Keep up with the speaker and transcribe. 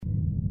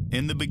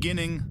In the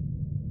beginning,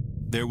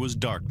 there was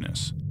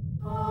darkness.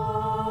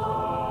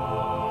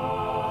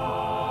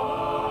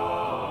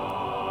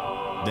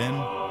 Then,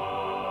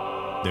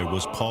 there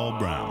was Paul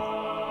Brown.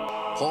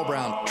 Paul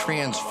Brown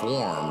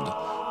transformed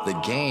the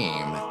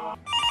game.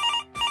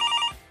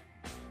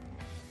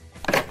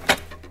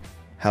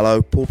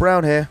 Hello, Paul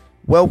Brown here.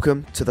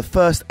 Welcome to the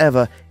first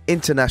ever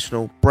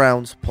International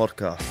Browns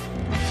podcast.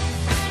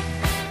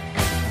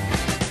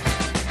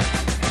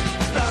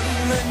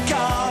 London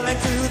calling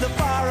to the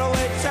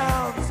faraway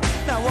towns.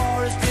 Now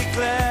war is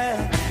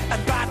declared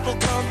and battle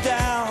come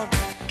down.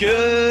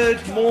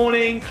 Good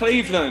morning,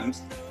 Cleveland.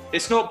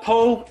 It's not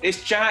Paul,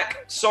 it's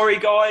Jack. Sorry,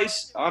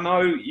 guys. I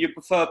know you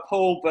prefer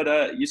Paul, but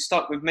you're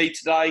stuck with me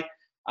today.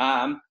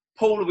 Paul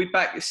will be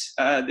back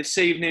this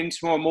evening,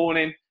 tomorrow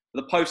morning,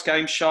 for the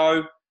post-game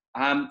show.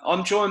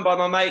 I'm joined by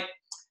my mate,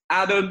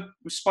 Adam.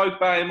 We spoke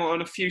about him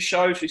on a few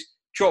shows. He's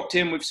dropped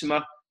in with some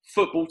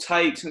football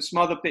takes and some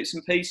other bits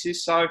and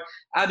pieces. So,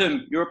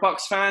 Adam, you're a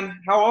Bucks fan.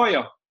 How are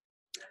you?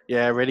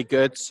 Yeah, really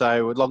good.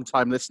 So, a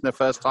long-time listener,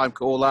 first-time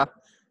caller.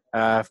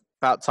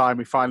 About time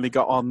we finally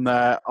got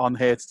on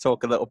here to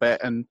talk a little bit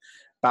and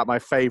about my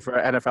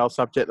favourite NFL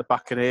subject, the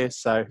Buccaneers.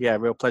 So, yeah,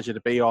 real pleasure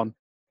to be on.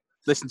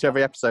 Listen to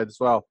every episode as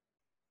well.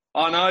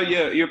 I know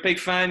you're a big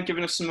fan,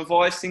 giving us some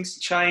advice, things to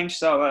change.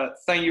 So,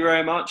 thank you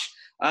very much.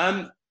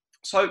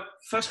 So,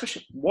 first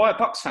question, why a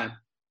Bucks fan?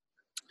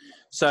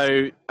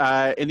 So,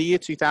 in the year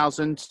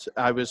 2000,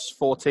 I was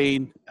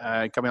 14,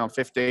 coming on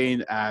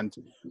 15, and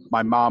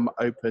my mum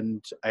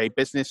opened a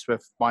business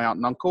with my aunt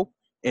and uncle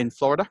in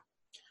Florida.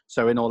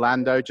 So in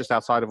Orlando, just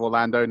outside of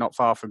Orlando, not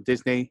far from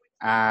Disney.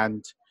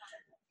 And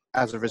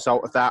as a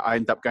result of that, I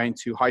ended up going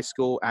to high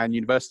school and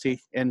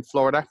university in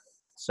Florida.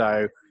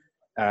 So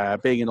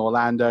being in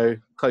Orlando,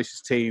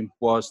 closest team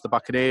was the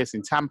Buccaneers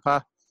in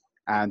Tampa.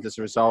 And as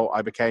a result,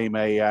 I became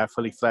a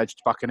fully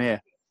fledged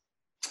Buccaneer.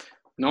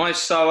 Nice.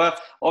 So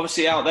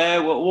obviously out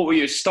there, what were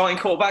you, starting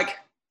quarterback?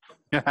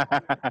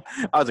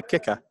 I was a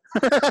kicker.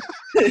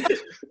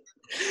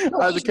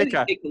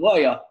 Were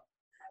you?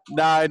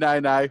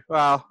 No.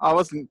 Well, I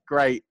wasn't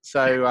great.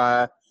 So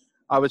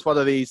I was one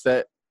of these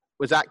that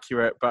was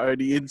accurate, but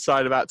only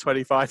inside about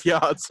 25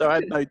 yards. So I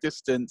had no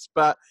distance.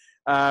 But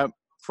pride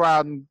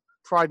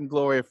and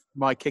glory of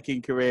my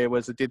kicking career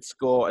was I did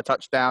score a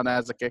touchdown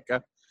as a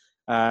kicker.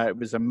 It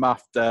was a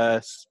muffed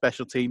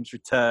special teams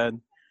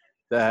return.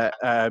 But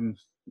it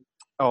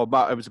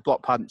was a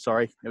block punt,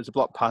 sorry. It was a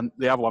block punt.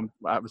 The other one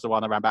was the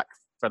one I ran back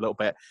for a little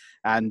bit.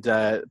 And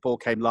the ball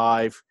came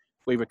live.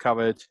 We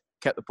recovered,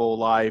 kept the ball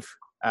live.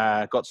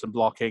 Got some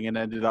blocking and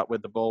ended up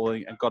with the ball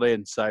and got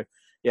in. So,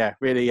 yeah,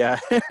 really,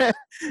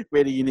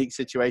 really unique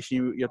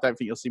situation. You don't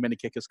think you'll see many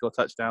kickers score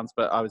touchdowns,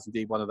 but I was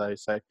indeed one of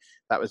those. So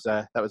that was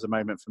a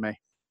moment for me.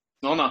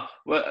 No.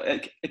 Well,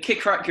 a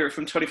kicker accurate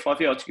from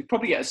 25 yards, you could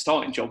probably get a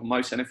starting job in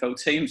most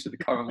NFL teams with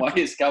the current way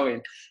it's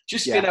going.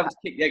 Just being able to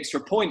kick the extra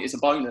point is a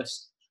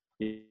bonus.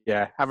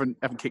 Yeah, haven't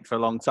kicked for a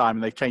long time,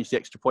 and they've changed the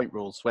extra point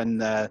rules.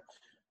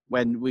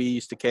 When we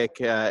used to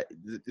kick, it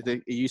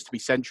used to be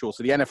central.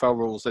 So the NFL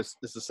rules is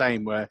the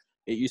same, where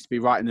it used to be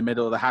right in the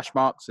middle of the hash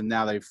marks, and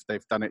now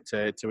they've done it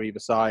to either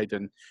side,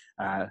 and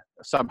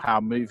somehow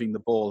moving the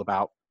ball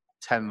about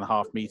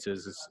 10.5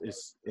 meters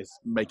is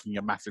making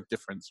a massive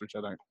difference, which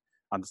I don't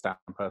understand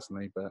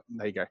personally, but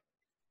there you go.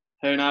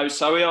 Who knows?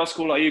 So we ask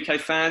all our UK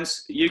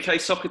fans,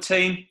 UK soccer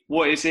team,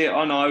 what is it?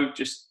 I know,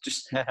 just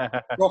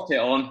drop it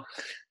on.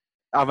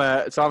 I'm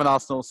an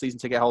Arsenal season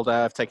ticket holder.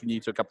 I've taken you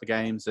to a couple of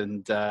games,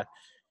 and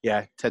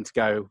tend to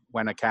go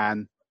when I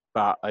can,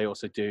 but I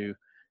also do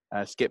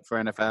skip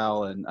for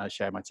NFL and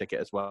share my ticket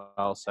as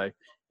well. So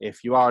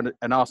if you are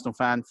an Arsenal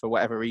fan for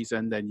whatever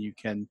reason, then you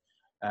can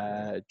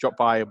drop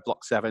by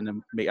Block 7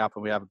 and meet up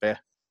and we have a beer.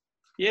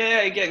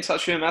 Yeah, get in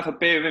touch with him, have a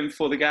beer with him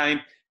before the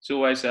game. It's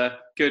always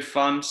good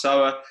fun.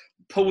 So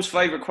Paul's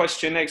favourite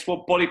question next,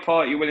 what body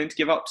part are you willing to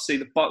give up to see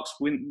the Bucks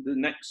win the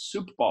next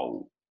Super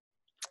Bowl?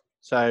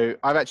 So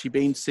I've actually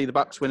been to see the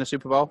Bucks win a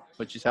Super Bowl,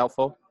 which is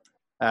helpful.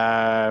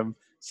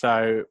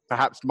 So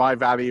perhaps my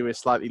value is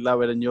slightly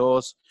lower than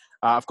yours.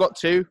 I've got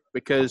two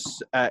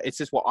because it's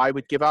just what I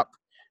would give up.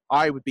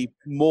 I would be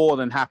more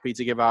than happy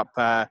to give up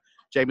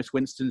Jameis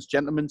Winston's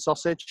gentleman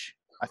sausage.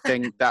 I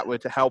think that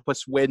would help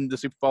us win the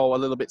Super Bowl a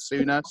little bit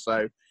sooner.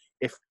 So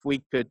if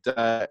we could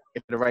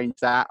arrange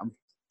that,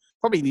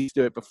 probably need to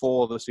do it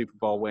before the Super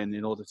Bowl win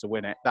in order to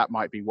win it. That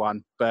might be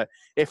one. But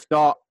if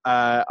not,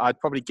 I'd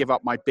probably give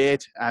up my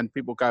beard. And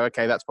people go,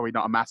 okay, that's probably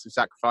not a massive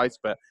sacrifice,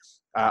 but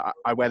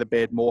I wear the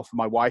beard more for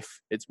my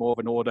wife. It's more of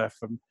an order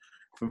from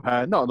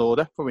her. Not an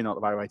order, probably not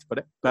the right way to put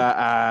it.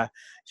 But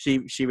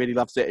she really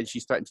loves it, and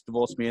she's threatened to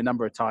divorce me a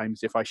number of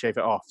times if I shave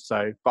it off.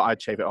 So, but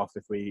I'd shave it off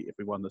if we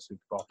won the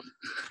Super Bowl.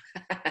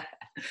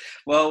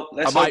 Well,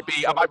 I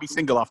might be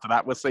single after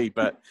that. We'll see.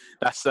 But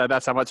that's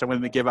how much I'm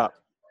willing to give up.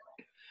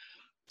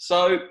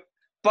 So,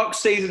 Bucks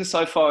season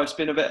so far has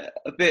been a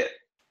bit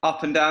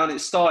up and down. It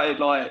started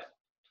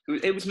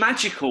it was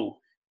magical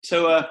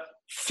to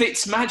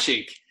Fitz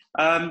magic.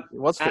 It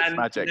was Fitz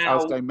magic. I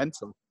was going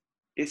mental.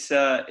 It's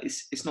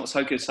not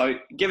so good. So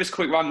give us a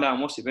quick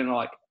rundown. What's it been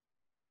like?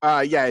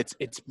 Yeah,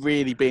 it's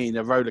really been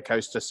a roller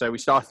coaster. So we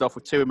started off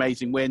with 2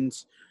 amazing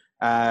wins.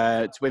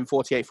 To win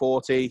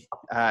 48-40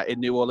 in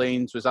New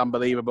Orleans was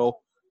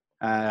unbelievable.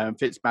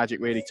 Fitzmagic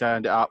really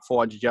turned it up,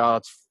 400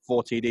 yards,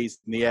 4 TDs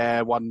in the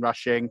air, 1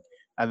 rushing.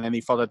 And then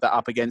he followed that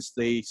up against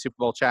the Super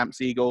Bowl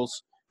champs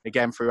Eagles,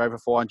 again threw over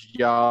 400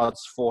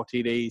 yards, 4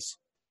 TDs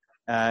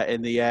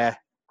in the air.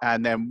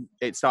 And then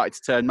it started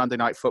to turn Monday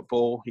Night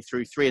Football. He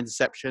threw 3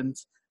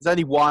 interceptions. There's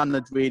only 1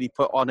 that really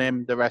put on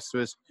him. The rest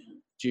was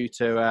due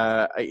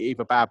to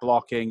either bad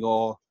blocking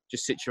or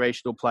just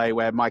situational play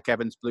where Mike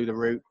Evans blew the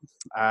route,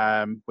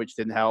 which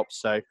didn't help.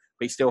 So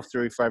but he still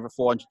threw for over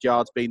 400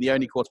 yards, being the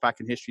only quarterback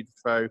in history to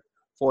throw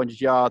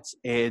 400 yards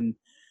in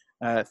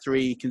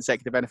 3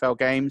 consecutive NFL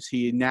games.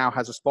 He now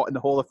has a spot in the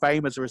Hall of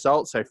Fame as a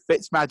result. So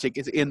Fitzmagic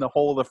is in the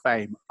Hall of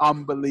Fame.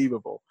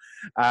 Unbelievable.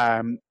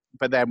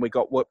 But then we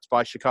got whooped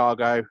by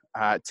Chicago.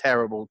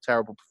 Terrible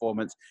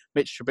performance.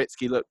 Mitch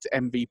Trubisky looked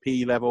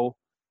MVP level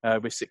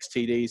with 6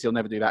 TDs. He'll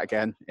never do that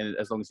again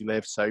as long as he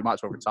lives, so he might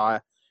as well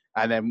retire.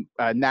 And then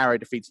narrow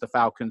defeat to the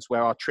Falcons,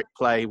 where our trick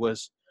play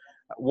was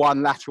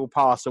 1 lateral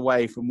pass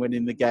away from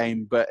winning the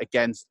game. But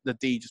again, the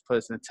D just put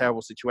us in a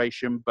terrible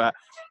situation. But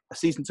the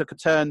season took a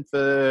turn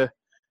for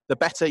the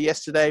better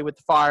yesterday with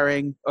the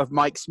firing of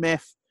Mike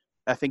Smith.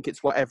 I think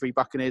it's what every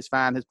Buccaneers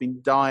fan has been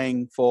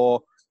dying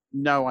for.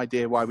 No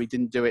idea why we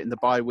didn't do it in the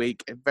bye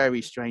week.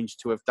 Very strange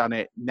to have done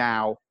it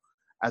now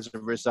as a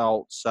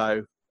result.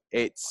 So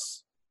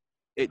it's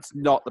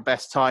not the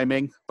best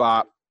timing,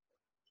 but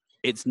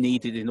it's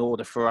needed in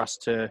order for us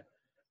to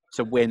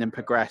win and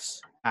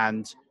progress.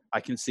 And I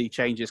can see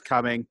changes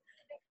coming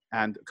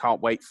and can't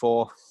wait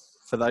for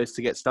those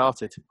to get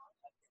started.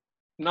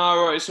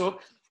 No, right. So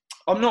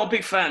I'm not a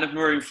big fan of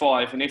Maroon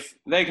 5, and if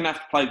they're going to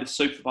have to play the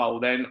Super Bowl,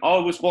 then I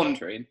was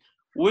wondering,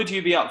 would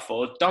you be up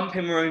for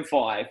dumping Maroon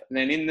 5, and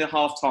then in the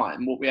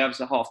halftime, what we have as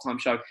a halftime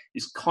show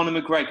is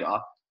Conor McGregor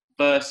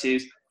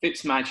versus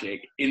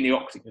Fitzmagic in the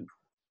Octagon?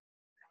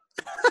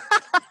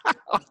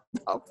 I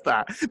love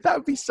that. That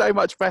would be so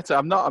much better.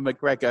 I'm not a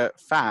McGregor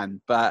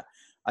fan, but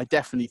I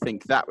definitely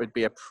think that would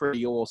be a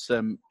pretty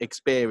awesome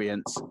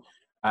experience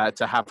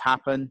to have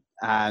happen.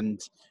 And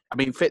I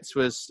mean, Fitz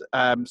was,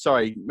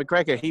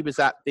 McGregor, he was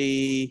at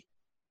not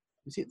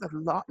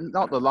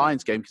the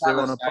Lions game because they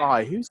were on a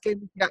bye. Whose game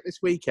was he at this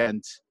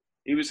weekend?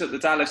 He was at the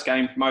Dallas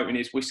game promoting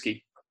his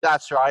whiskey.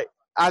 That's right.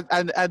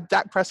 And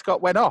Dak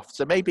Prescott went off.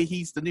 So maybe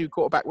he's the new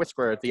quarterback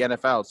whisperer of the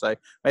NFL. So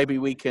maybe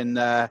we can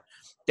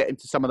get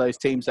into some of those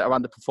teams that are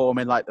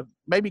underperforming. Like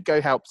maybe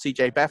go help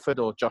CJ Beathard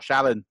or Josh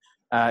Allen.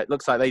 It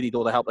looks like they need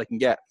all the help they can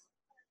get.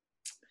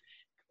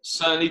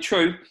 Certainly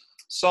true.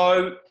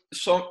 So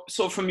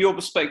from your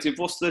perspective,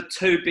 what's the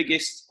 2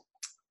 biggest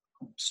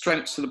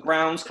strengths for the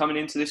Browns coming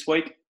into this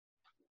week?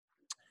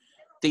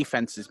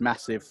 Defense is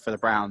massive for the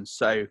Browns.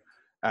 So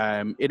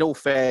in all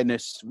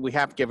fairness, we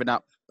have given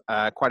up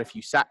quite a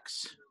few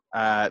sacks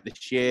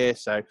this year.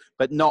 So,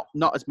 but not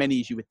as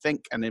many as you would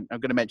think. And I'm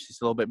going to mention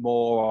this a little bit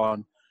more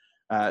on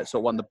sort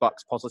of one of the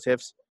Bucks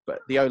positives. But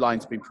the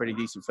O-line's been pretty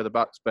decent for the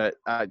Bucks. But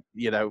I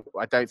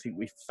don't think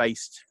we've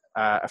faced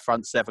a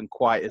front 7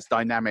 quite as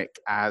dynamic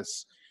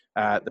as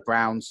the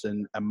Browns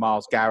and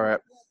Myles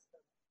Garrett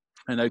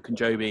and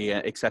Okunjobi,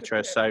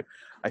 etc. So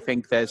I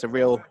think there's a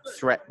real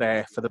threat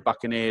there for the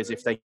Buccaneers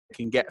if they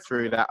can get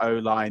through that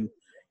O-line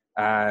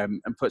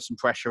and put some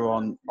pressure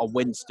on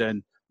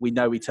Winston. We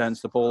know he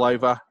turns the ball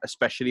over,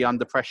 especially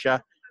under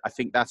pressure. I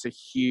think that's a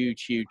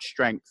huge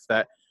strength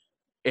that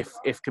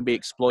if can be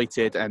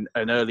exploited and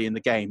early in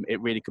the game,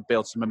 it really could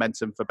build some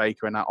momentum for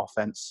Baker in that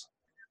offense.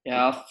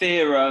 Yeah, I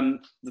fear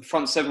the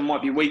front 7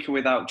 might be weaker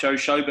without Joe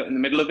Schobert in the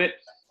middle of it,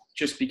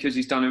 just because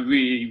he's done a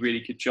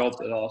really good job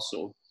at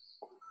Arsenal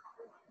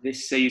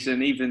this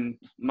season. Even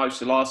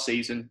most of last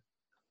season,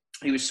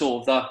 he was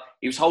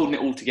he was holding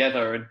it all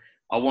together, and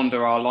I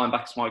wonder our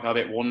linebackers might go a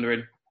bit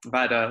wandering. We've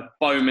had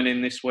Bowman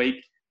in this week.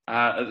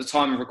 At the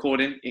time of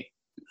recording,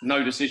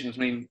 no decisions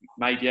been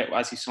made yet.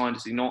 Has he signed?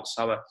 Has he not?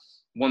 So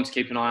one to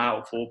keep an eye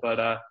out for.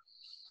 But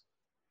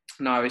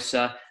no, it's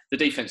the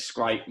defense is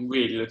great. I'm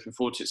really looking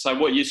forward to it. So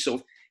what if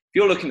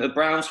you're looking at the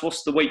Browns,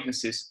 what's the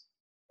weaknesses?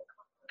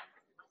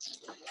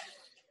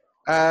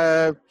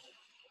 Well,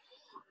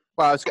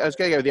 I was going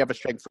to go with the other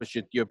strength was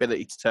your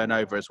ability to turn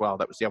over as well.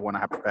 That was the other one I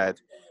had prepared.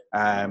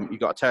 You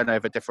got a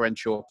turnover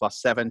differential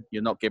 +7.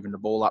 You're not giving the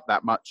ball up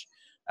that much.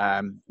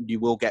 You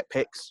will get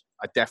picks.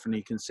 I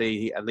definitely can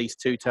see at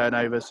least 2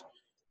 turnovers.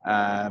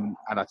 And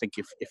I think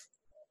if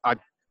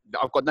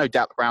I've got no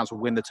doubt the Browns will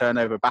win the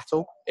turnover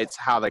battle. It's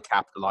how they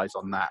capitalise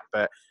on that.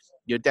 But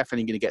you're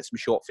definitely going to get some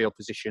short field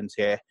positions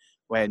here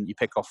when you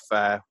pick off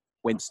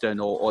Winston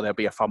or there'll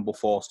be a fumble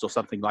forced or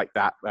something like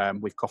that.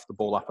 We've coughed the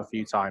ball up a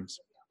few times.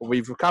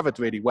 We've recovered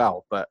really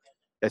well, but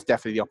there's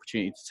definitely the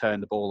opportunity to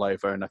turn the ball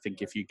over. And I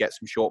think if you get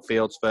some short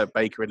fields for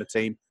Baker and the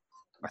team,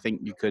 I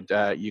think you could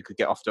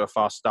get off to a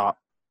fast start.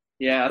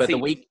 Yeah, I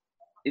think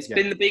it's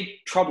been the big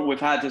trouble we've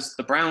had as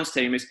the Browns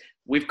team is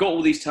we've got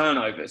all these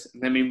turnovers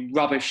and they've been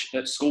rubbish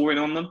at scoring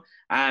on them.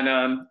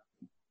 And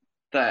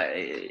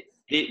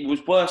it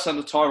was worse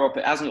under Tyrod.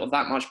 It hasn't got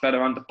that much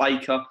better under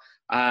Baker.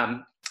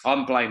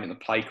 I'm blaming the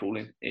play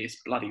calling.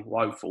 It's bloody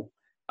woeful.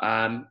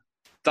 Don't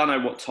know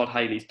what Todd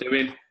Haley's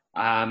doing,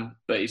 but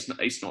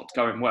it's not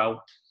going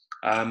well.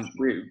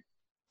 We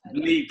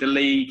lead the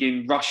league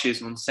in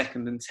rushes on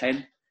 2nd and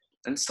 10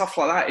 and stuff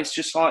like that. It's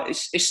just like,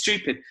 it's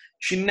stupid. You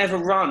should never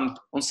run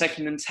on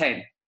 2nd and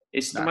 10.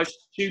 It's the most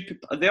stupid.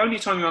 The only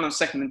time you run on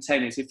 2nd and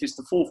 10 is if it's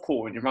the 4th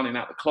quarter and you're running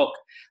out the clock.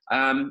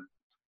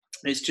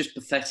 It's just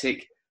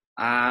pathetic.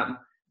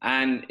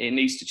 And it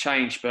needs to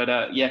change. But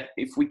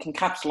if we can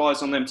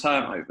capitalise on them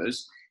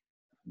turnovers,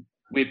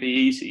 we'd be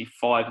easy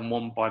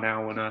 5-1 by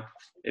now, and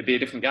it'd be a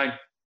different game.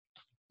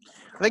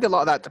 I think a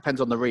lot of that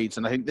depends on the reads,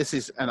 and I think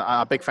and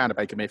I'm a big fan of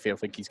Baker Mayfield. I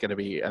think he's going to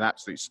be an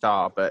absolute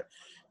star, but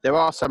there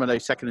are some of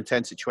those 2nd and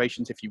 10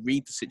 situations. If you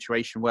read the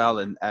situation well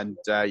and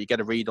you get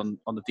a read on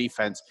the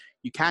defense,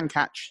 you can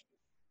catch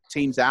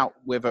teams out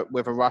with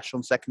a rush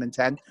on 2nd and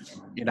 10.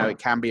 It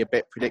can be a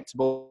bit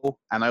predictable,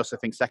 and I also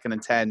think 2nd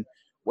and 10.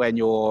 When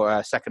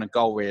you're second and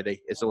goal, really,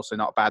 it's also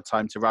not a bad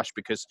time to rush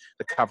because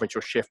the coverage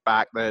will shift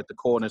back. The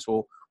corners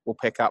will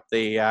pick up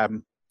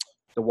the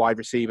wide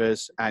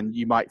receivers, and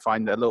you might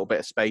find a little bit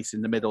of space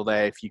in the middle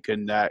there if you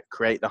can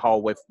create the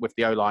hole with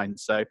the O-line.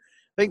 So I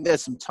think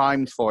there's some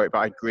times for it, but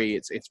I agree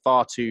it's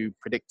far too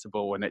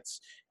predictable, and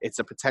it's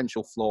a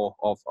potential flaw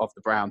of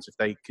the Browns if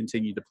they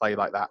continue to play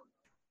like that.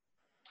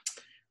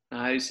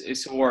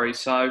 It's a worry.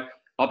 So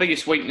our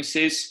biggest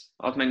weaknesses,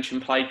 I've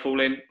mentioned play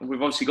calling.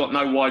 We've obviously got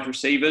no wide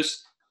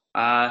receivers.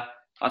 I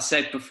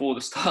said before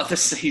the start of the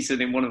season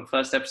in one of the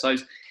first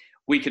episodes,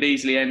 we could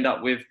easily end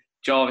up with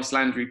Jarvis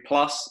Landry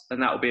plus,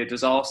 and that will be a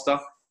disaster.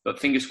 But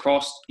fingers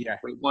crossed, it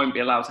won't be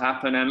allowed to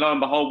happen. And lo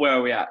and behold, where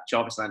are we at?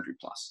 Jarvis Landry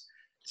plus.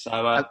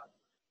 So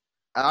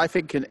I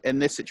think in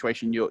this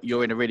situation,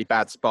 you're in a really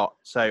bad spot.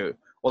 So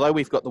although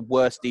we've got the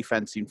worst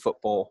defense in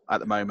football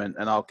at the moment,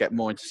 and I'll get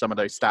more into some of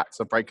those stats,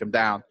 I'll break them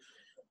down.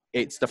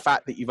 It's the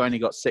fact that you've only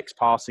got 6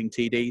 passing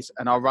TDs,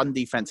 and our run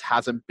defense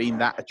hasn't been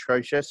that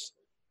atrocious.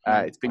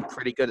 It's been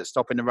pretty good at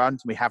stopping the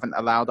runs. We haven't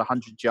allowed a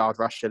 100-yard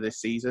rusher this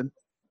season.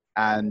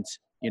 And,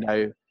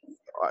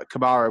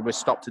 Kamara was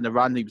stopped in the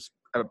run. He was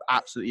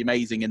absolutely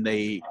amazing in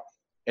the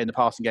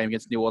passing game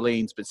against New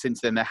Orleans. But since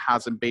then, there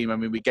hasn't been. I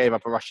mean, we gave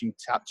up a rushing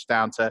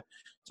touchdown to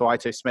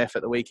Ito Smith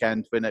at the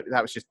weekend. When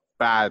that was just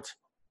bad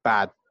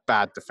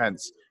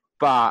defense.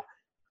 But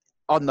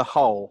on the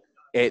whole,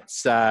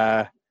 it's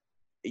 6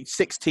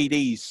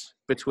 TDs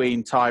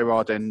between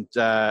Tyrod and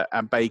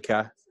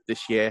Baker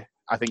this year.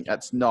 I think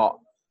that's not.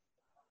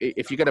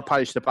 If you're going to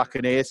punish the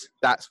Buccaneers,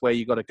 that's where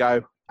you got to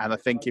go. And I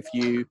think if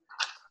you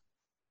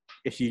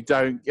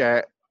don't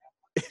get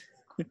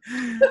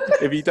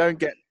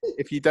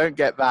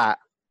that,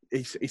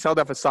 he's held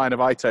up a sign of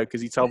Ito because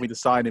he told me to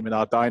sign him in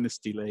our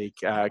dynasty league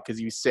because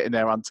he was sitting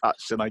there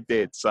untouched, and I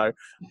did. So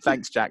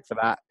thanks, Jack, for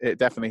that. It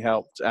definitely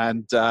helped.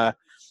 And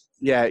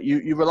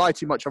you rely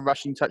too much on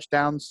rushing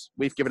touchdowns.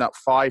 We've given up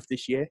 5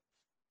 this year,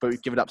 but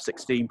we've given up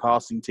 16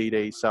 passing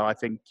TDs. So I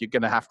think you're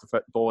going to have to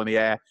put the ball in the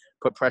air,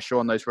 put pressure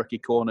on those rookie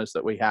corners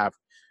that we have,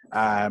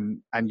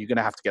 and you're going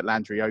to have to get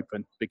Landry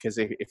open because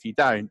if you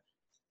don't,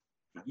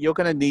 you're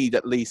going to need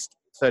at least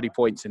 30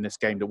 points in this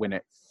game to win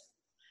it.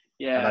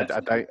 Yeah.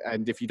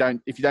 And if you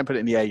don't put it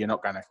in the air, you're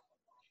not going to.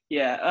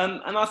 Yeah.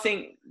 And I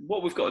think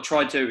what we've got to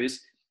try to do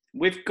is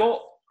we've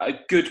got a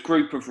good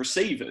group of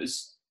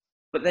receivers,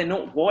 but they're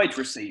not wide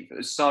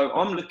receivers. So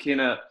I'm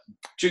looking at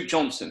Duke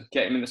Johnson,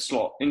 get him in the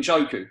slot.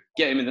 Njoku,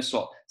 get him in the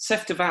slot.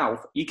 Seth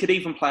DeValve, he could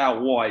even play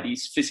out wide.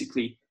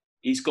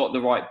 He's got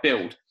the right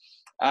build.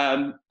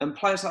 And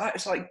players like that,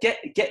 it's like, get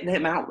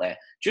them out there.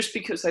 Just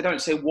because they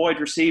don't say wide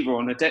receiver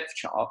on a depth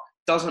chart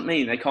doesn't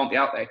mean they can't be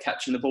out there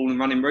catching the ball and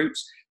running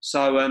routes.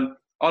 So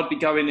I'd be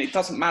going, it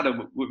doesn't matter.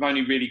 We've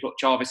only really got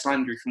Jarvis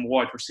Landry from a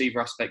wide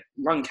receiver aspect.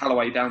 Run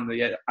Callaway down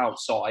the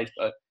outside,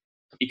 but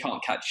he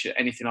can't catch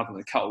anything other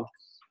than cold.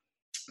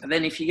 And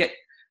then if you get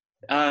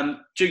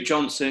Duke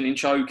Johnson,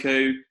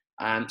 Njoku,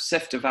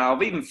 Seth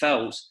DeValve, even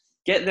Fells,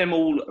 get them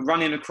all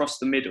running across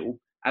the middle,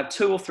 have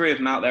 2 or 3 of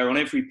them out there on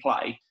every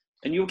play,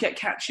 and you'll get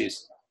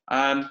catches.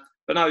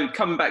 But no,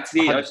 coming back to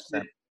the EO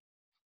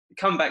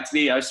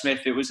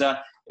Smith, it was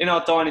in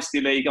our Dynasty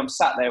League, I'm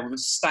sat there with a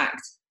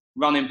stacked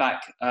running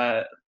back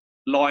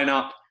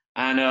lineup,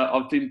 and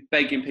I've been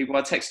begging people.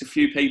 I texted a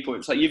few people. It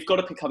was like, you've got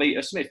to pick up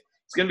EO Smith.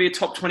 He's going to be a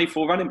top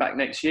 24 running back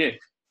next year.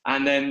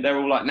 And then they're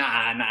all like,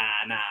 nah,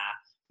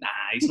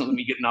 he's not going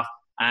to be good enough.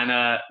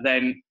 And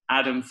then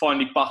Adam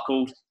finally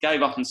buckled,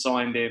 gave up and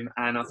signed him.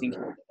 And I think he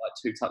got like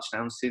 2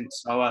 touchdowns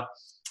since. So,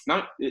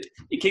 no, it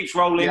keeps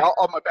rolling. Yeah,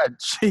 on my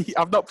bench.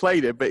 I've not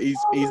played him, but he's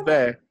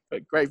there.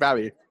 But great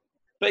value.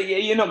 But yeah,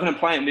 you're not going to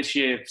play him this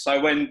year. So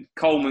when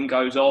Coleman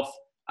goes off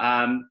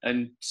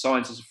and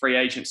signs as a free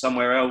agent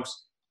somewhere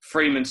else,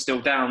 Freeman's still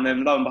down,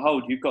 then lo and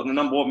behold, you've got the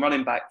number 1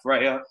 running back for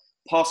a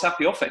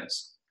pass-happy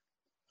offense.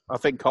 I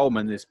think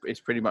Coleman is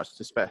pretty much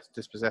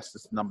dispossessed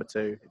as number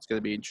 2. It's going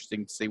to be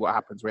interesting to see what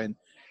happens when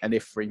and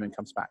if Freeman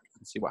comes back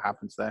and see what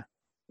happens there.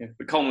 Yeah,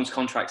 but Coleman's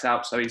contract's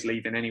out, so he's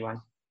leaving anyway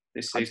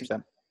this season.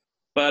 100%.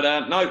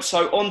 But no,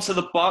 so on to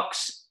the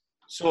Bucks.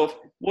 Sort of,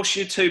 what's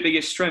your 2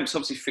 biggest strengths?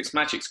 Obviously,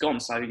 Fitzmagic's gone,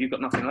 so you've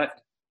got nothing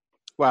left.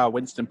 well,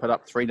 Winston put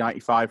up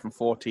 395 and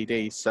 4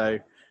 TDs. So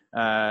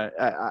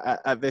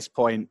at this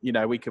point,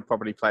 we could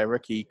probably play a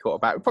rookie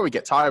quarterback. We'd probably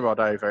get Tyrod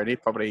over and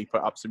he'd probably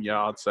put up some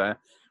yards.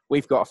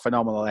 We've got a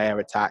phenomenal air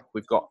attack.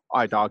 We've got,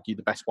 I'd argue,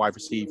 the best wide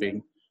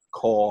receiving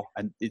core,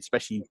 and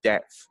especially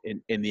depth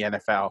in the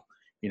NFL.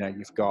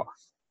 You've got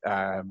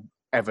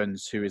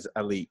Evans, who is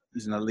elite.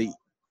 He's an elite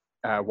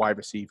wide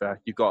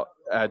receiver. You've got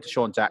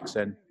Deshaun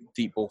Jackson,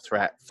 deep ball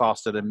threat,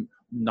 faster than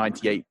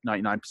 99%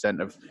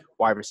 of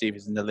wide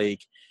receivers in the league.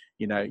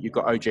 You've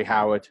got OJ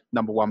Howard,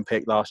 number 1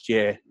 pick last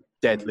year,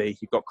 deadly.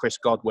 You've got Chris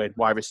Godwin,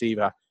 wide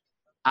receiver,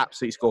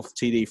 absolutely scored for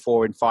TD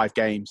 4 in 5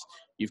 games.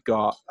 You've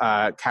got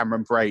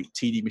Cameron Brate,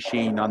 TD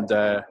machine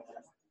under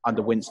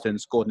Winston,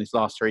 scored in his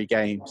last 3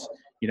 games.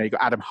 You've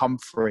got Adam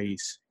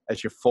Humphries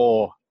as your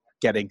 4,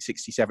 getting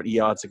 60, 70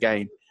 yards a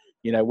game.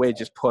 We're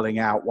just pulling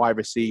out wide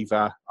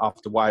receiver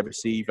after wide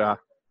receiver.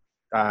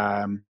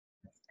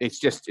 It's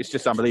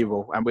just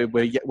unbelievable, and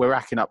we're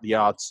racking up the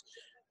yards.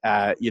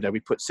 We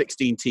put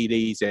 16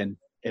 TDs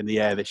in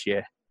the air this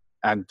year,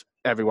 and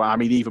everyone. I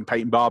mean, even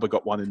Peyton Barber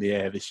got one in the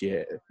air this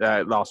year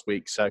last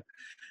week. So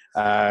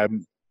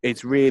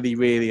it's really,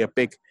 really a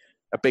big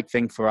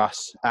thing for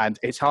us, and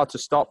it's hard to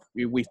stop.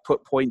 We've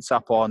put points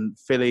up on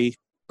Philly,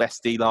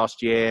 best D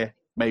last year,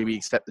 maybe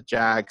except the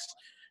Jags.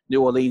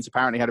 New Orleans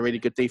apparently had a really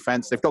good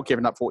defense. They've not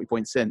given up 40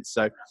 points since.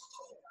 So,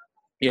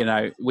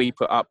 we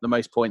put up the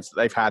most points that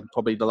they've had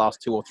probably the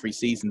last 2 or 3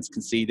 seasons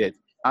conceded.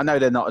 I know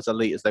they're not as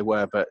elite as they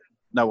were, but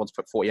no one's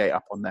put 48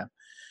 up on them.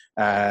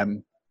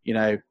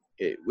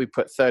 We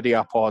put 30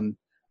 up on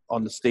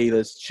the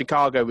Steelers.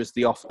 Chicago was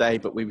the off day,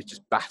 but we were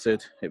just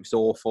battered. It was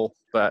awful.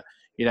 But,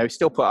 we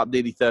still put up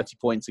nearly 30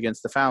 points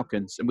against the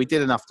Falcons. And we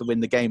did enough to win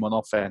the game on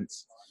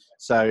offense.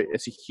 So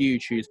it's a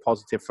huge, huge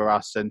positive for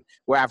us. And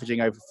we're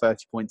averaging over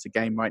 30 points a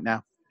game right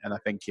now. And I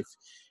think if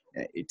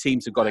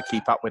teams have got to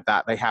keep up with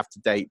that, they have to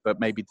date, but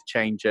maybe the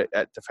change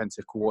at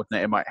defensive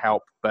coordinator might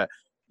help. But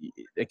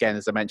again,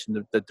 as I mentioned,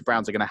 the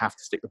Browns are going to have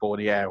to stick the ball in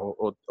the air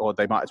or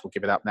they might as well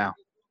give it up now.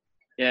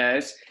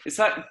 Yeah, it's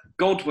that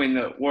Godwin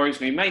that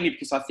worries me, mainly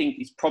because I think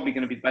he's probably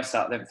going to be the best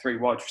out of them 3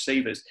 wide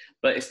receivers.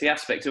 But it's the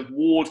aspect of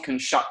Ward can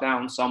shut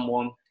down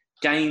someone.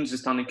 Gaines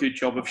has done a good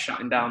job of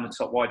shutting down the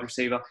top wide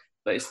receiver.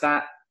 But it's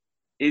that,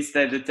 is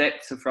there the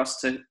depth for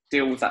us to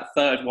deal with that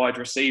 3rd wide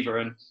receiver?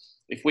 And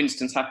if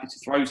Winston's happy to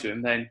throw to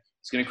him, then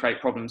it's going to create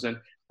problems. And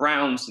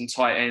Browns and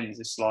tight ends,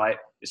 it's hard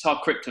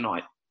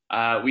kryptonite.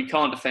 We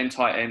can't defend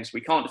tight ends.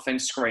 We can't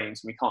defend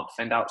screens. And we can't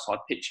defend outside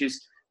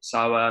pitches.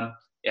 So,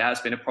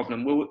 it's been a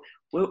problem.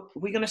 Are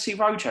we going to see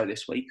Rojo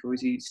this week, or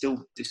is he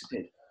still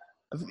disappeared?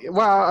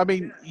 Well, I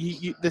mean,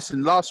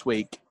 listen, last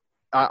week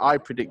I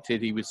predicted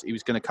he was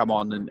going to come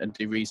on and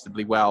do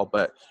reasonably well.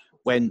 But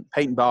when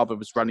Peyton Barber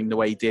was running the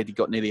way he did, he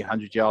got nearly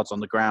 100 yards on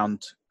the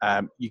ground.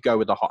 You go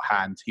with a hot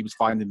hand. He was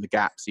finding the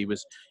gaps. He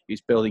was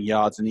building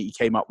yards, and he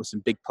came up with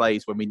some big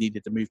plays when we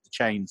needed to move the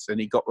chains, and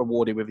he got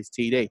rewarded with his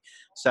TD.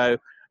 So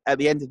at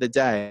the end of the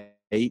day,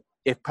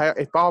 if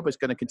Barber's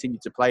going to continue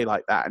to play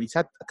like that, and he's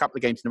had a couple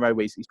of games in a row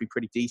where he's been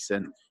pretty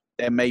decent,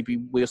 then maybe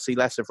we'll see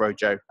less of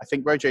Rojo. I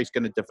think Rojo's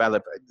going to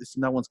develop.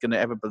 No one's going to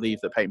ever believe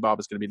that Peyton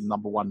Barber's going to be the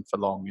number 1 for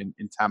long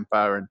in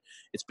Tampa, and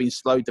it's been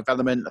slow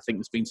development. I think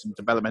there's been some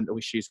developmental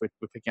issues with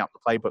picking up the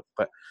playbook,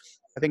 but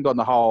I think on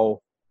the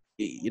whole,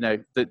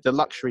 the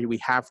luxury we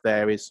have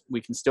there is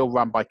we can still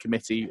run by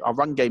committee. Our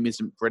run game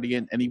isn't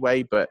brilliant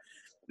anyway, but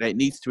it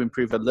needs to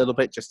improve a little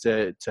bit just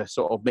to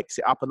sort of mix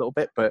it up a little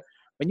bit. But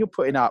when you're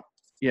putting up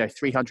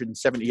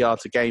 370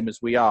 yards a game as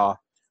we are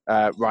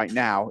right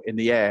now in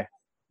the air,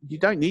 you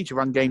don't need your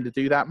run game to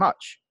do that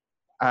much.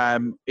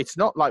 It's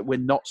not like we're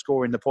not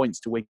scoring the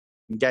points to win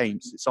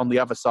games. It's on the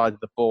other side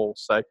of the ball.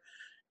 So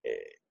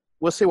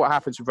we'll see what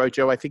happens with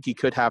Rojo. I think he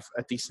could have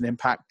a decent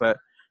impact, but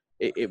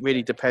it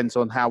really depends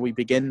on how we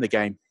begin the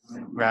game.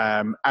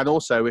 And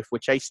also if we're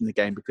chasing the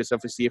game, because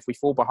obviously if we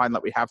fall behind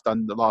like we have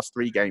done the last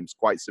 3 games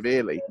quite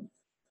severely,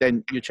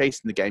 then you're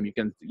chasing the game.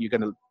 You're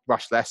going to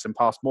rush less and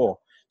pass more.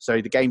 So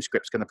the game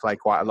script's going to play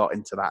quite a lot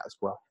into that as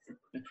well.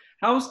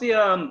 How's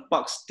the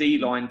Bucks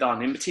D-line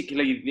done, in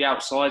particularly the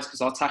outsides,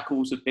 because our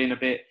tackles have been a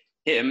bit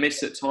hit and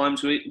miss at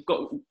times. We've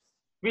got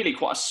really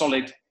quite a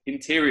solid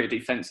interior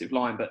defensive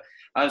line,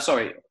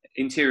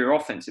 interior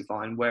offensive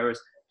line, whereas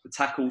the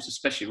tackles,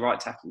 especially right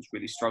tackles,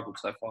 really struggled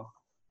so far.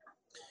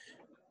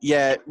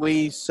 Yeah,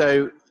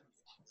 so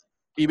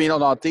you mean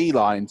on our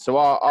D-line? So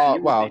our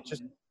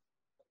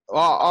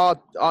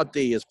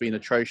D has been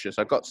atrocious.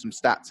 I've got some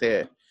stats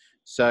here.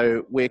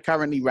 So we're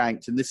currently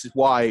ranked, and this is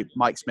why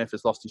Mike Smith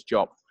has lost his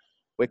job.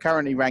 We're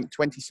currently ranked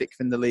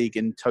 26th in the league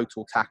in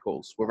total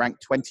tackles. We're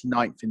ranked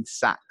 29th in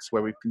sacks,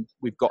 where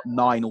we've got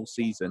 9 all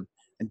season,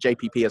 and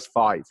JPP has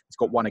 5. He's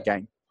got 1 a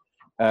game.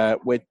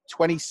 We're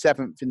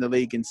 27th in the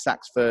league in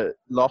sacks for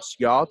lost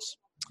yards.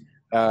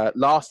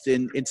 Last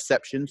in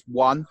interceptions,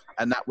 1,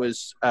 and that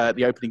was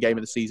the opening game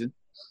of the season.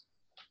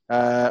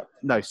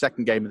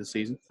 Second game of the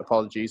season.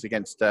 Apologies,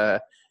 against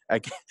Nick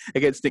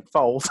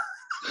Foles.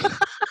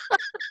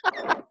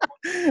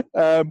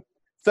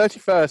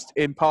 31st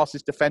in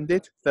passes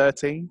defended,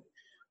 13.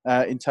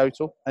 in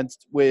total, and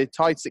we're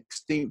tied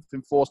 16th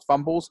in forced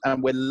fumbles,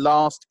 and we're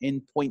last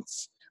in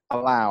points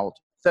allowed.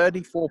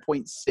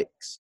 34.6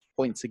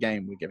 points a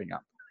game we're giving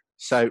up.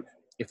 So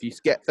if you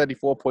get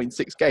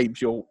 34.6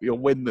 games, you'll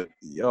win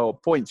your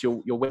points.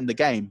 You'll win the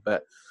game.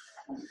 But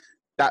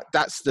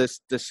that's the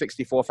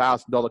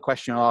 $64,000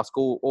 question I'll ask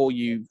all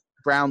you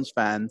Browns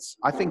fans.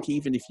 I think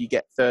even if you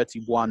get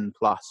 31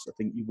 plus, I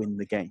think you win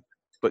the game.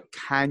 But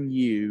can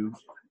you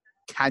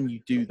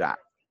do that?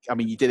 I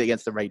mean, you did it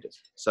against the Raiders,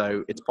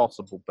 so it's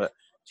possible. But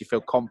do you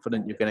feel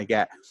confident you're going to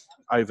get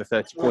over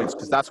 30 points?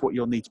 Because that's what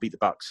you'll need to beat the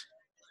Bucks.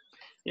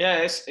 Yeah,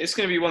 it's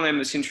going to be one of them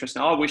that's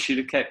interesting. I wish you'd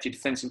have kept your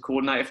defensive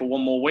coordinator for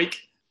one more week.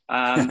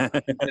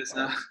 Because,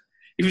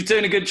 he was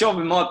doing a good job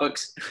in my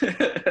books.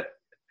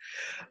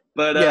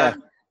 But yeah.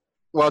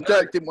 Well,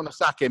 Dirk didn't want to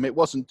sack him. It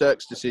wasn't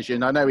Dirk's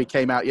decision. I know he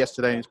came out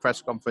yesterday in his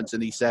press conference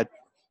and he said,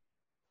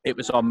 it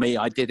was on me.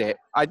 I did it.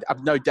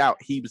 I've no doubt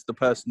he was the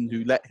person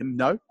who let him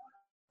know.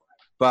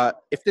 But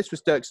if this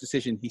was Dirk's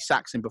decision, he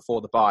sacks him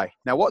before the bye.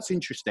 Now, what's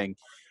interesting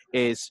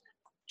is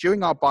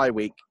during our bye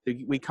week,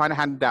 we kind of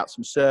handed out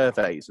some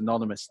surveys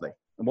anonymously.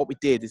 And what we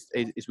did is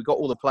we got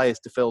all the players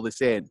to fill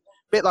this in.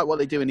 A bit like what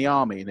they do in the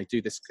army. And they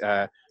do this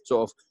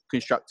sort of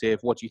constructive,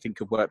 what do you think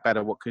could work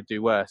better, what could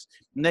do worse?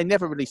 And they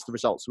never released the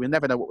results. So we'll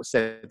never know what was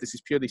said. This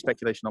is purely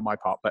speculation on my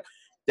part. But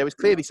there was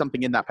clearly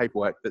something in that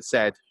paperwork that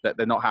said that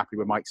they're not happy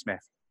with Mike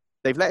Smith.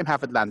 They've let him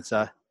have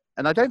Atlanta.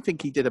 And I don't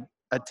think he did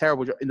a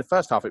terrible job. In the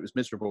first half, it was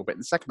miserable. But in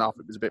the second half,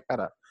 it was a bit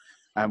better.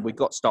 And we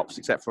got stops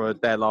except for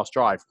their last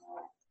drive,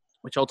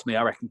 which ultimately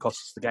I reckon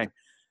cost us the game.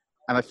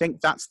 And I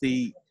think that's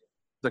the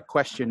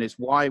question is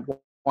why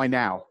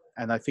now?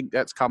 And I think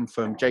that's come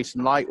from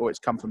Jason Light or it's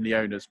come from the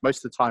owners.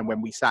 Most of the time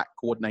when we sack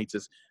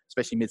coordinators,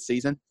 especially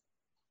mid-season,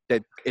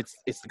 it's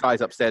the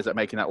guys upstairs that are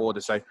making that order.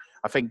 So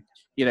I think,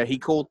 he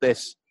called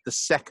this the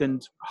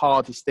second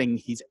hardest thing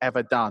he's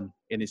ever done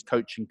in his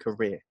coaching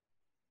career.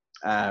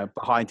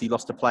 He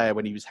lost a player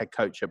when he was head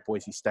coach at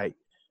Boise State.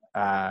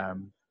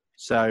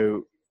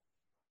 So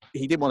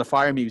he didn't want to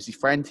fire him. He was his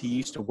friend. He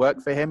used to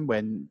work for him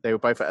when they were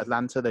both at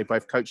Atlanta. They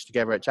both coached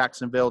together at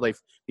Jacksonville. They've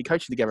been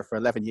coaching together for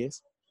 11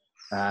 years.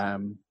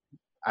 And,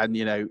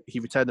 he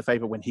returned the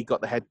favor when he got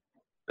the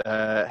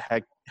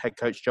head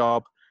coach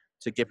job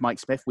to give Mike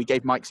Smith. We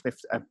gave Mike Smith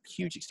a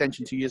huge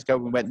extension 2 years ago.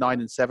 We went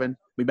 9-7.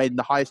 We made him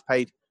the highest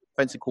paid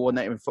offensive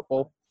coordinator in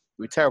football.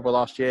 We were terrible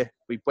last year.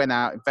 We went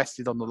out,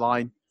 invested on the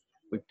line.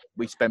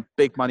 We spent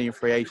big money in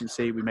free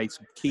agency. We made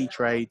some key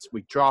trades.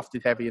 We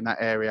drafted heavy in that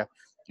area.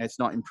 It's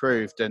not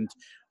improved. And,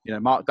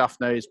 Mark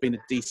Duffner has been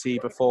at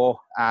DC before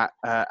at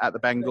the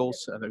Bengals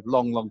a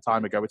long, long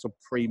time ago. It's a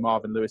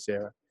pre-Marvin Lewis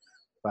era.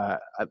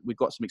 But we've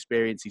got some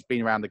experience. He's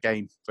been around the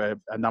game for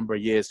a number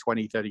of years,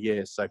 20, 30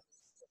 years. So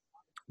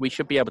we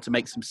should be able to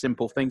make some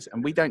simple things.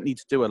 And we don't need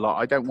to do a lot.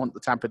 I don't want the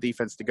Tampa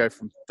defense to go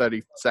from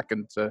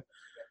 32nd to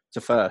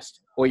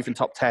first or even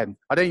top 10.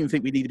 I don't even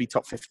think we need to be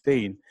top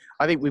 15.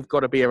 I think we've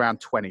got to be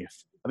around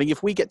 20th. I think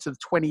if we get to the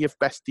 20th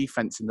best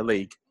defense in the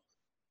league,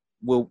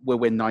 we'll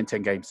win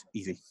 9-10 games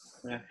easy.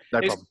 Yeah. No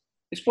problem.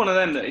 It's one of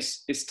them that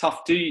it's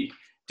tough. Do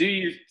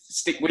you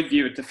stick with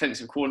your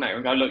defensive coordinator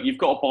and go, look, you've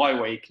got a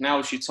bye week.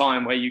 Now's your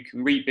time where you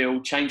can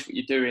rebuild, change what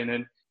you're doing,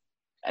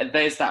 and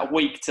there's that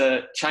week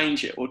to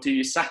change it? Or do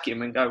you sack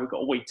him and go, we've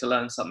got a week to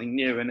learn something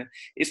new? And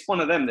it's one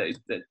of them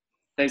that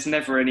there's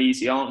never an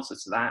easy answer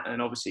to that.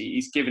 And obviously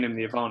he's given him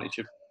the advantage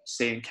of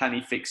seeing can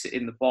he fix it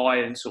in the bye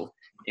and sort of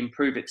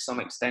improve it to some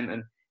extent,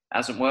 and it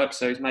hasn't worked.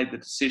 So he's made the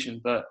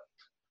decision. But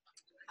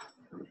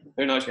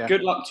who knows? Yeah.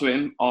 Good luck to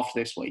him after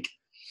this week.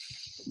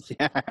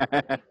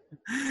 Yeah,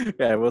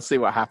 we'll see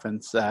what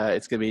happens.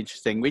 It's going to be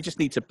interesting. We just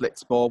need to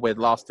blitz more. We're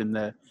last in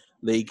the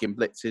league in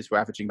blitzes. We're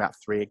averaging about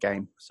 3 a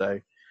game. So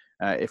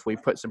if we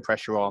put some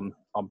pressure on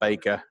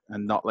Baker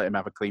and not let him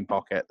have a clean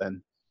pocket,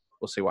 then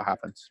we'll see what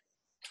happens.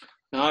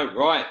 No,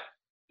 right.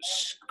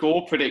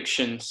 Score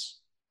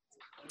predictions.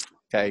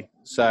 Okay,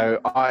 so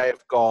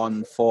I've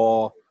gone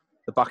for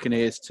the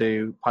Buccaneers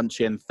to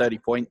punch in 30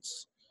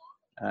 points.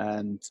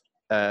 And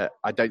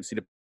I don't see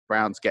the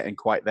Browns getting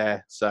quite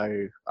there.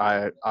 So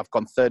I've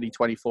gone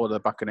 30-24 to the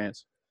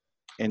Buccaneers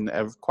in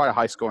quite a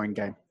high-scoring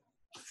game.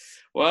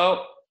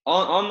 Well,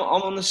 I'm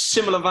on a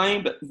similar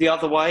vein, but the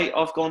other way.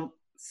 I've gone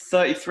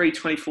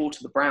 33-24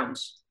 to the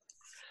Browns.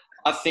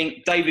 I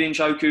think David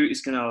Njoku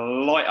is going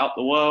to light up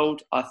the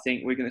world. I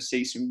think we're going to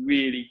see some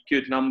really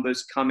good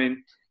numbers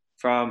coming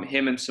from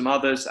him and some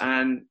others.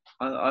 And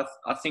I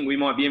think we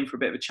might be in for a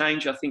bit of a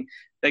change. I think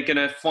they're going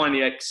to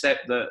finally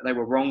accept that they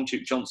were wrong.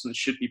 Duke Johnson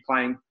should be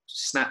playing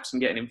snaps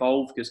and getting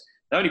involved, because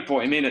they only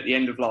brought him in at the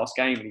end of last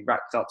game and he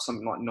racked up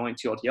something like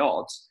 90-odd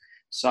yards.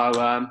 So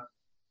I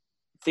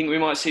think we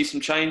might see some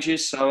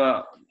changes. So,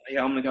 I'm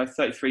going to go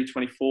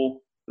 33-24 for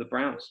the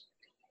Browns.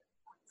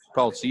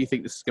 Paul, so you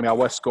think this is going to be our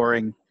worst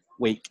scoring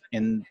week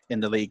in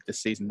the league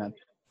this season then?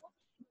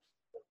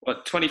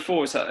 What, 24?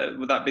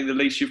 Would that be the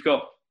least you've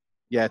got?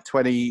 Yeah,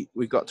 20.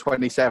 We've got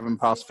 27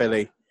 past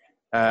Philly.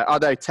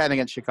 10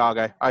 against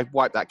Chicago. I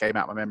wiped that game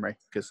out of my memory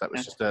because that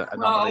was just an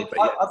anomaly.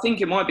 I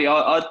think it might be.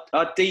 Our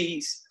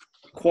D's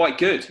quite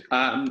good.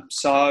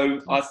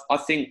 So I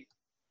think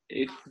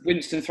if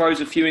Winston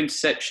throws a few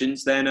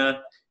interceptions, then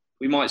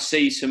we might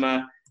see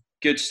some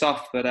good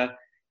stuff. But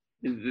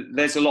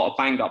there's a lot of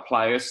banged up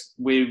players.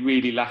 We're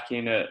really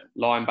lacking a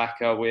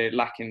linebacker. We're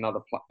lacking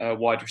another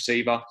wide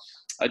receiver.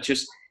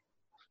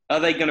 Are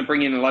they going to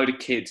bring in a load of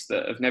kids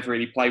that have never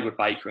really played with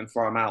Baker and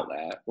throw them out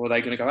there? Or are they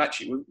going to go,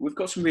 actually, we've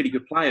got some really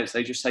good players.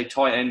 They just say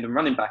tight end and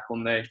running back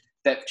on their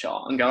depth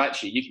chart and go,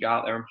 actually, you can go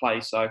out there and play.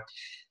 So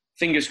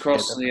fingers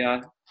crossed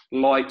the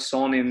lights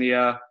on in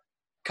the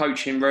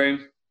coaching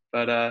room.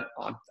 But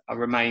I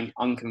remain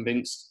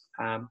unconvinced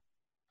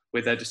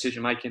with their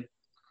decision making.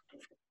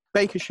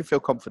 Baker should feel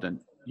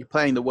confident. You're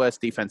playing the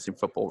worst defense in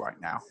football right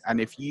now. And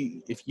if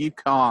you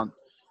can't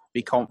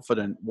be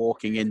confident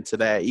walking into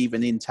there,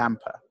 even in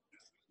Tampa,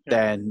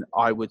 then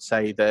I would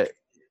say that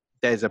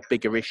there's a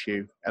bigger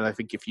issue. And I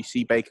think if you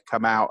see Baker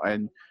come out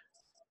and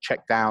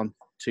check down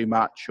too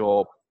much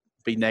or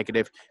be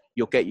negative,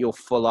 you'll get your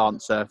full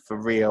answer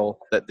for real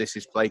that this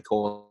is play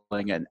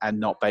calling and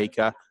not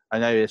Baker. I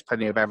know there's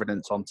plenty of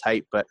evidence on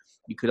tape, but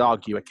you could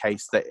argue a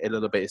case that a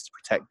little bit is to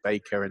protect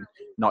Baker and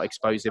not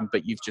expose him,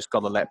 but you've just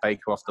got to let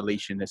Baker off the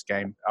leash in this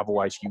game.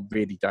 Otherwise, you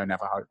really don't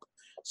have a hope.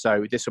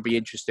 So this will be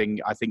interesting.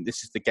 I think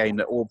this is the game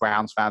that all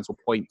Browns fans will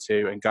point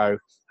to and go,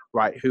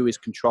 right, who is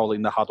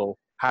controlling the huddle?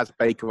 Has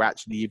Baker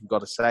actually even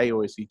got a say,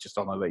 or is he just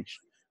on a leash?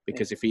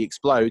 Because if he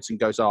explodes and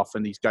goes off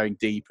and he's going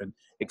deep and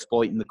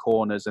exploiting the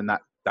corners and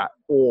that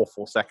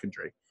awful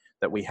secondary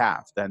that we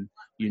have, then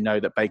you know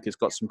that Baker's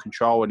got some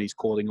control and he's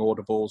calling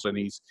audibles and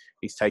he's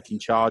taking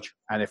charge.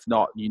 And if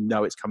not, you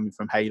know it's coming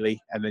from Haley.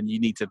 And then you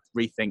need to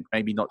rethink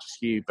maybe not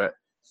just you, but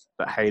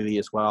Haley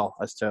as well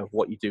as to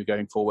what you do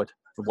going forward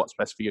for what's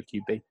best for your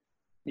QB.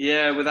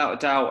 Yeah, without a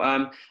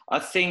doubt. I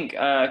think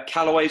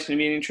Callaway's going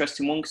to be an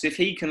interesting one because if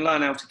he can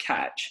learn how to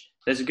catch,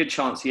 there's a good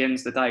chance he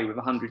ends the day with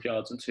 100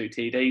 yards and 2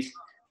 TDs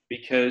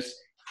because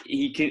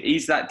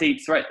he's that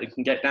deep threat that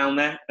can get down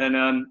there.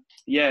 And,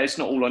 it's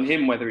not all on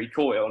him whether he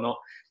caught it or not.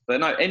 But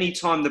no, any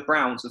time the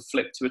Browns have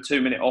flipped to a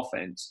 2-minute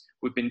offense,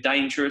 we've been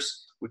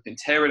dangerous. We've been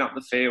tearing up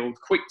the field,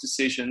 quick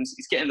decisions.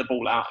 He's getting the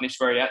ball out and it's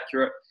very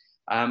accurate.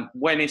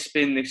 When it's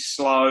been this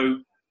slow,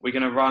 we're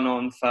going to run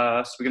on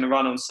first, we're going to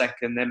run on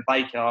second, then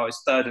Baker,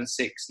 it's 3rd and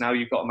 6. Now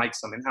you've got to make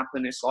something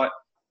happen. It's like,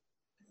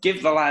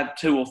 give the lad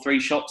 2 or 3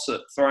 shots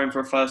at throwing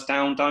for a first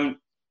down. Don't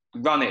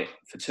run it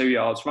for 2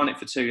 yards, run it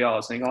for 2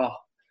 yards and think,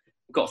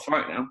 we've got to throw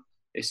it now.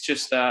 It's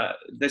just,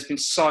 there's been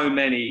so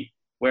many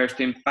where it's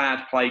been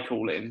bad play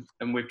calling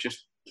and we've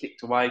just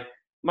kicked away.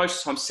 Most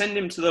of the time, send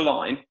him to the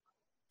line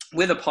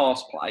with a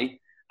pass play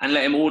and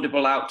let him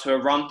audible out to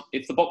a run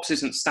if the box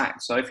isn't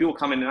stacked. So if you're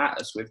coming at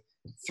us with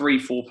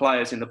 3-4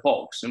 players in the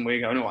box and we're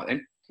going, all right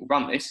then, we'll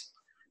run this,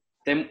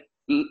 then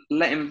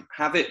let him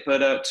have it.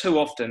 But too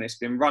often it's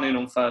been running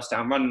on first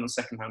down, running on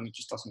second down, it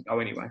just doesn't go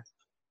anywhere.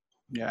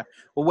 Yeah.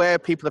 Well, where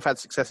people have had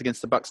success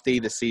against the Bucks D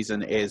this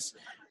season is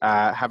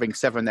having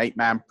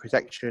 7-8-man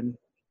protection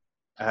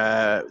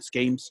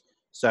schemes.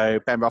 So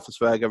Ben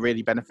Roethlisberger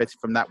really benefited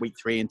from that week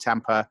 3 in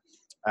Tampa.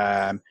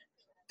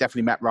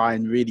 Definitely Matt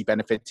Ryan really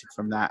benefited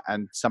from that,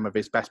 and some of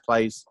his best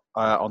plays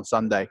on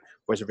Sunday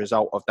was a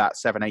result of that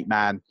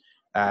 7-8-man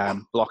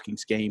blocking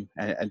scheme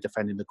and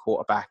defending the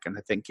quarterback. And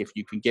I think if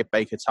you can give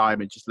Baker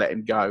time and just let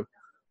him go,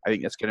 I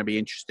think that's going to be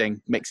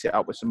interesting. Mix it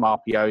up with some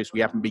RPOs.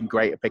 We haven't been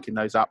great at picking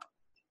those up.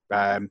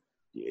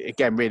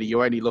 Again, really,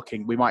 you're only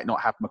looking, we might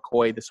not have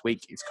McCoy this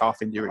week. His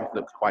calf injury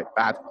looks quite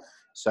bad.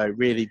 So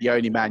really the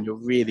only man you're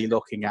really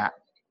looking at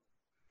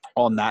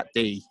on that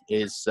D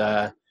is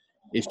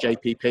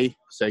JPP.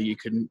 So you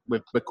can,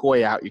 with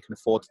McCoy out, you can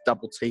afford to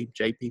double team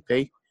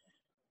JPP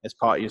as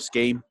part of your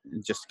scheme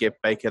and just give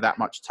Baker that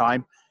much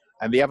time.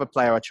 And the other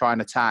player I try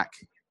and attack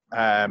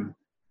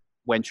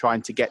when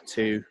trying to get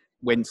to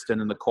Winston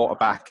and the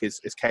quarterback is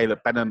Caleb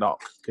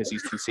Benenoch, because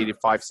he's conceded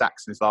 5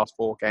 sacks in his last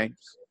 4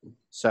 games.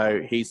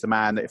 So he's the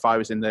man that if I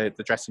was in the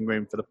dressing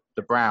room for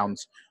the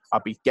Browns,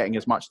 I'd be getting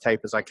as much tape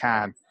as I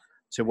can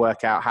to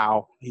work out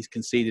how he's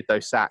conceded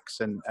those sacks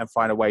and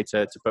find a way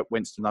to put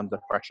Winston under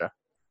pressure.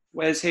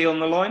 Where's he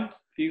on the line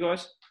for you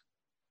guys?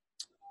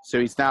 So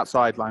he's an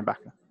outside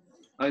linebacker.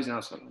 Oh, he's an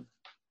outside line.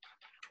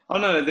 Oh,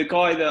 no, the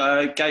guy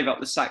that gave up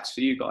the sacks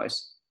for you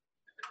guys.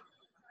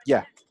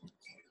 Yeah.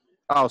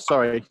 Oh,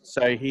 sorry.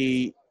 So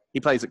he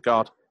plays at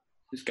guard.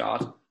 He's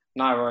guard.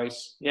 No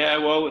worries. Yeah,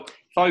 well, if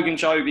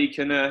Ogunjobi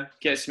can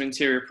get some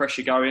interior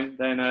pressure going,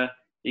 then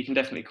he can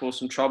definitely cause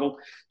some trouble.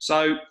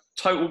 So,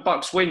 total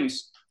Bucks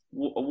wins.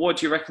 What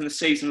do you reckon the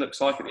season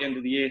looks like at the end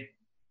of the year?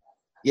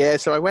 Yeah,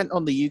 so I went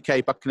on the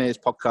UK Buccaneers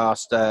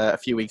podcast a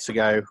few weeks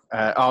ago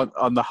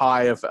on the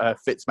high of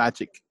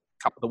Fitzmagic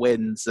couple of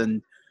wins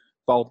and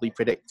boldly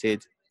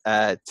predicted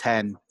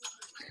 10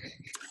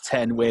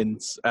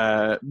 wins.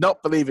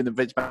 Not believing that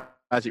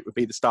Fitzmagic would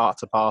be the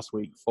starter past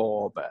week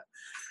 4, but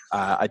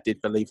I did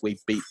believe we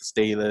beat the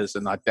Steelers,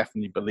 and I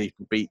definitely believe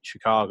we beat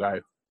Chicago,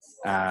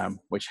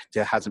 which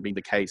hasn't been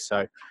the case.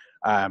 So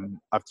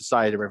I've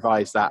decided to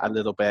revise that a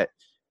little bit.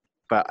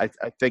 But I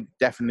think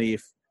definitely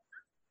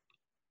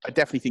I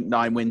definitely think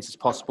 9 wins is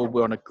possible.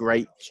 We're on a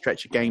great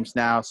stretch of games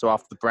now. So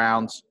after the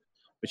Browns,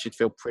 we should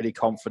feel pretty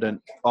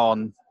confident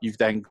on. You've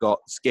then got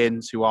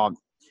Skins, who aren't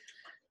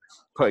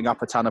putting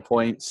up a ton of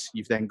points.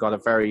 You've then got a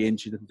very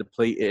injured and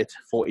depleted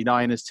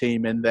 49ers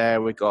team in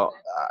there. We've got,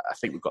 I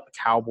think we've got the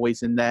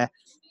Cowboys in there.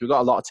 We've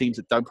got a lot of teams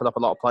that don't put up a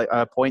lot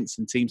of points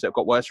and teams that have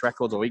got worse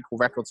records or equal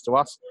records to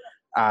us.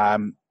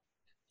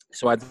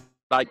 So I'd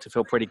like to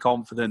feel pretty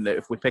confident that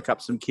if we pick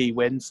up some key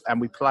wins and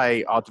we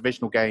play our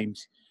divisional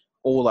games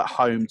all at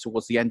home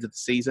towards the end of the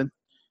season,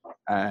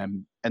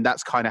 and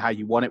that's kind of how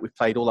you want it. We've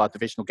played all our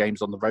divisional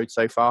games on the road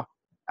so far.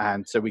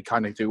 And so we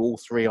kind of do all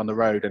 3 on the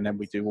road and then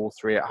we do all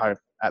 3 at home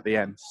at the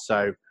end.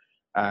 So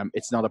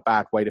it's not a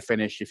bad way to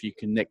finish if you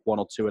can nick 1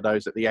 or 2 of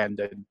those at the end.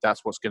 And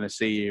that's what's going to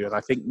see you. And I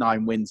think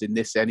 9 wins in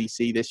this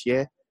NEC this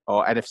year,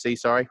 or NFC,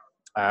 sorry,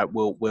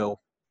 will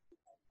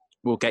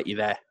get you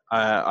there.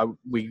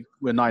 We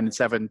were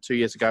 9-7 2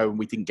 years ago and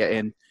we didn't get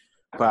in.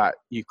 But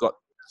you've got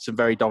some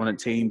very dominant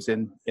teams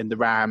in the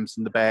Rams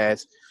and the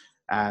Bears.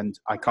 And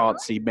I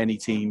can't see many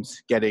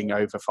teams getting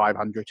over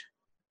 500.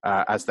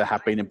 As there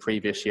have been in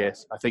previous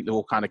years. I think they're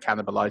all kind of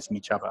cannibalizing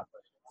each other.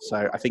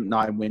 So I think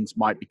 9 wins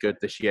might be good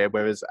this year,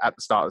 whereas at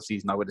the start of the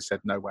season, I would have said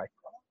no way.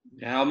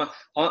 Yeah, I'm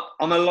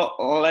a lot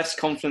less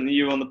confident than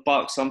you on the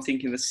Bucks. I'm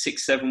thinking the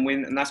 6-7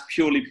 win, and that's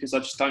purely because I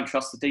just don't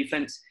trust the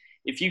defense.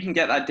 If you can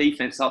get that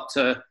defense up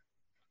to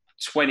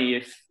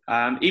 20th,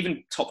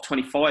 even top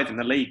 25 in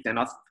the league, then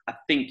I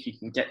think you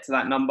can get to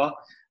that number.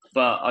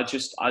 But I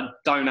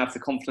don't have the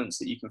confidence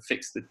that you can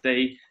fix the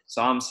D.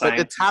 So I'm saying...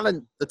 But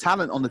the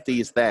talent on the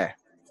D is there.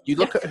 You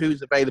look at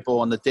who's available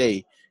on the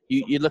D.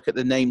 You look at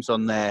the names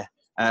on there,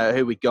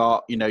 who we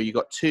got. You know, you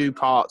got 2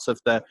 parts of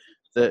the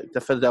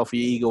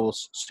Philadelphia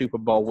Eagles Super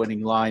Bowl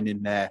winning line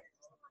in there,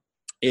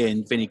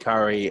 in Vinnie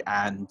Curry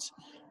and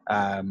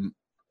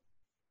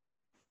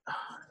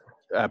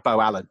Bo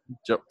Allen.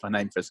 Dropped my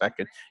name for a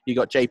second. You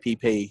got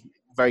JPP,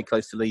 very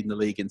close to leading the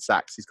league in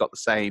sacks. He's got the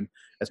same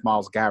as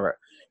Myles Garrett.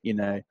 You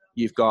know,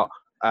 you've got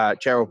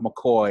Gerald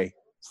McCoy,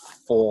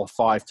 4 or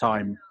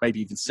 5-time, maybe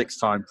even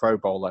 6-time Pro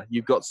Bowler.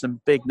 You've got some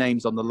big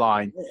names on the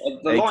line.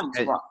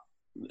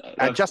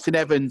 And Justin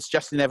Evans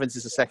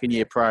is a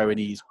second-year pro, and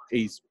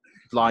he's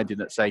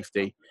blinding at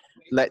safety.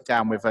 Let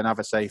down with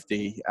another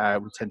safety.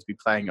 We tend to be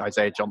playing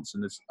Isaiah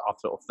Johnson as our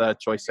sort of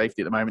 3rd-choice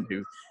safety at the moment,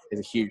 who is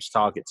a huge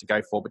target to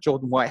go for. But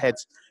Jordan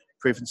Whitehead's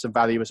proven some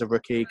value as a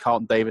rookie.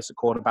 Carlton Davis at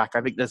quarterback.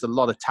 I think there's a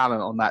lot of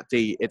talent on that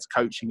D. It's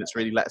coaching that's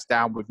really let us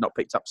down. We've not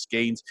picked up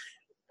schemes.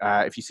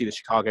 If you see the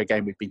Chicago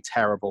game, we've been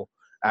terrible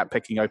at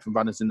picking open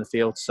runners in the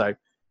field, so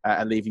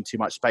and leaving too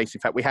much space. In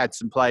fact, we had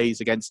some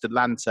plays against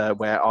Atlanta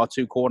where our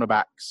 2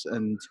 cornerbacks,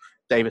 and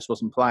Davis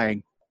wasn't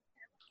playing,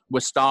 were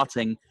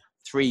starting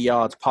 3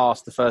 yards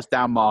past the first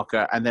down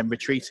marker and then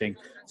retreating.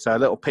 So a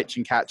little pitch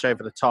and catch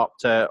over the top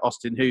to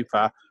Austin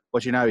Hooper.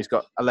 What do you know? He's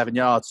got 11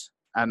 yards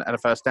and a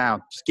first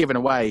down. Just given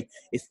away.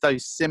 It's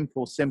those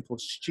simple,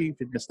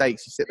 stupid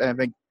mistakes. You sit there and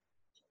think,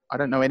 I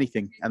don't know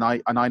anything, and I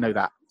know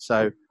that.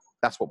 So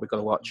that's what we've got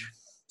to watch.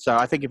 So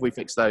I think if we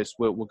fix those,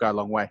 we'll go a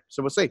long way.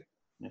 So we'll see.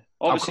 Yeah.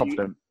 Obviously, I'm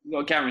confident. You've got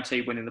a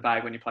guaranteed win in the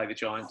bag when you play the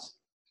Giants.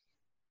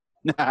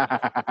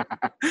 Yeah,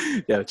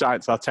 the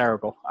Giants are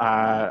terrible.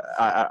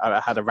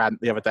 I had a rant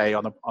the other day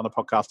on a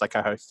podcast I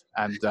co-host,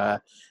 and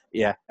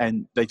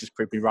and they just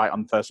proved me right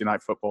on Thursday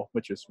Night Football,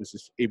 which was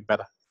just even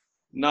better.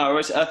 No,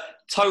 it's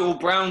total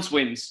Browns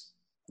wins.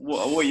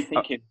 What are you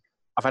thinking?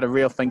 I've had a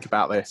real think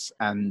about this,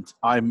 and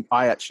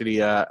I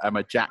actually am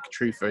a Jack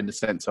truther in the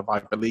sense of I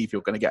believe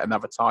you're going to get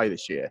another tie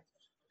this year.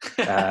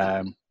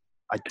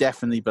 I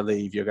definitely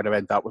believe you're going to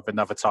end up with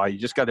another tie.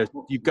 You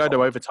go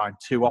to overtime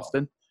too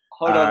often.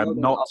 Hold on.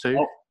 Not two.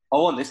 I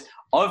want this.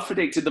 I've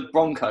predicted the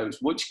Broncos.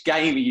 Which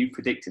game are you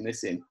predicting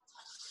this in?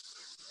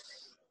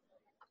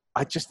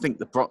 I just think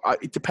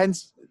it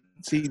depends.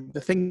 See, the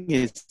thing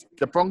is,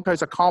 the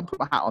Broncos, I can't put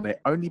my hat on it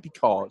only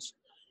because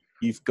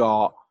you've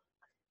got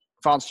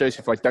Vance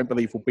Joseph, who I don't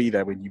believe will be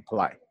there when you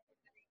play.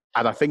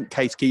 And I think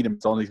Case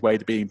Keenum's on his way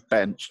to being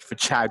benched for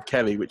Chad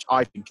Kelly, which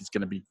I think is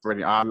going to be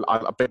brilliant. I'm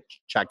a big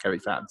Chad Kelly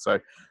fan, so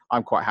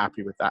I'm quite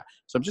happy with that.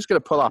 So I'm just going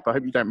to pull up, I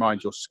hope you don't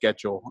mind, your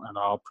schedule, and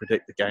I'll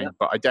predict the game. Yeah.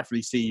 But I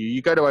definitely see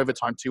you go to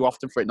overtime too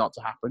often for it not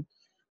to happen.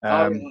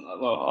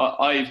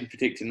 I even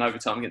predicted an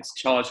overtime against the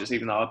Chargers,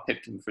 even though I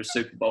picked them for a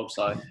Super Bowl.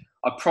 So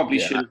I probably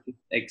should have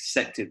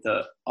accepted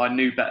that I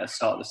knew better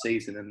start of the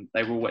season, and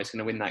they were always going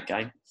to win that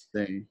game.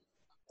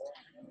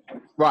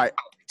 Right,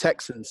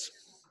 Texans.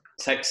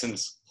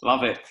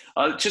 Love it.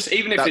 Just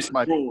even if it's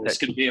a draw, it's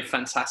going to be a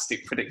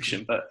fantastic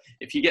prediction. But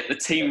if you get the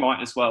team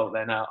right as well,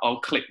 then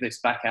I'll clip this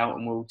back out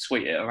and we'll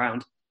tweet it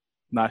around.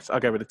 Nice. I'll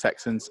go with the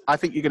Texans. I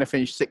think you're going to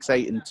finish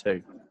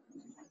 6-8-2.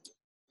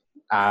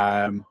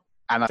 And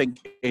I think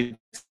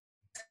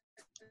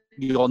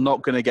you're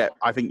not going to get.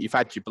 I think you've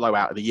had your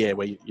blowout of the year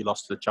where you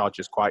lost to the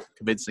Chargers quite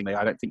convincingly.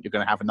 I don't think you're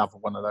going to have another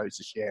one of those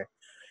this year.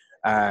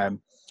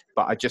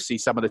 But I just see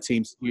some of the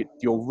teams,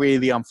 you're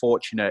really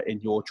unfortunate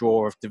in your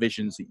draw of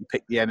divisions that you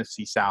pick the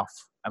NFC South.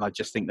 And I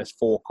just think there's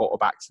 4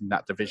 quarterbacks in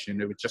that division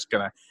who are just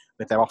going to,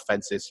 with their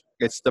offenses,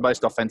 it's the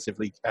most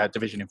offensively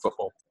division in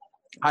football.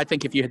 I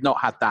think if you had not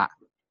had that,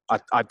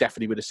 I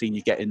definitely would have seen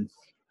you getting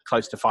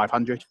close to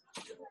 500.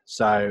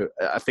 So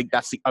I think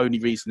that's the only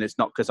reason. It's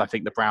not because I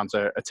think the Browns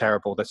are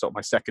terrible. They're sort of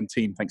my second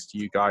team, thanks to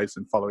you guys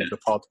and following the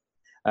pod.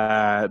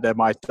 They're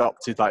my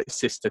adopted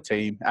sister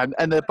team,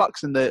 and the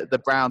Bucks and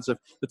the Browns are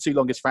the two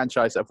longest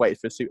franchises that have waited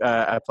for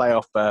a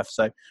playoff berth.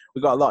 So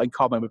we've got a lot in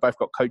common. We've both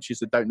got coaches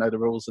that don't know the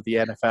rules of the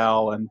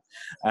NFL and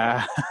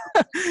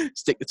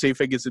stick the two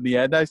fingers in the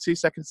air. No, 2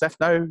 seconds left.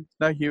 No,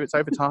 Hugh, it's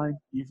overtime.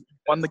 You've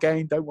won the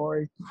game. Don't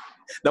worry.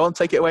 No one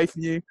take it away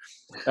from you.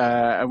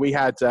 And we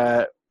had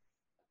our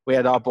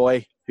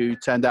boy who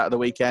turned out at the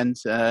weekend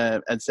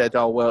and said,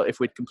 "Oh well, if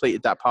we'd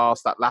completed that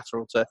pass, that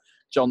lateral to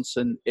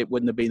Johnson, it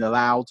wouldn't have been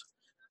allowed."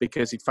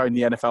 Because he'd phoned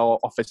the NFL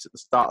office at the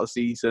start of the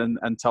season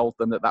and told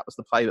them that was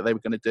the play that they were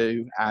going to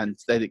do, and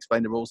they'd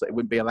explained the rules that it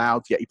wouldn't be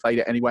allowed, yet he played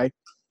it anyway.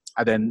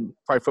 And then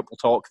Pro Football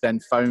Talk then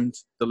phoned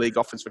the league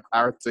office for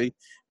clarity,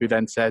 who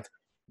then said,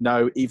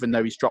 no, even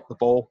though he's dropped the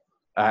ball,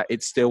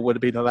 it still would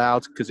have been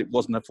allowed because it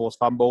wasn't a forced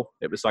fumble.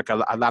 It was like a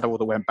lateral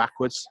that went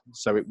backwards,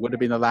 so it would have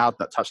been allowed.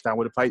 That touchdown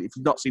would have played. If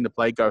you've not seen the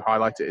play, go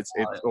highlight it.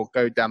 Or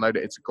go download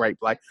it. It's a great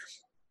play.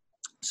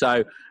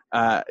 So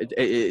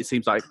it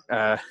seems like...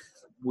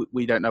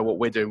 we don't know what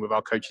we're doing with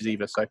our coaches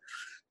either, so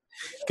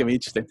it's going to be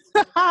interesting.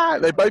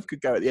 They both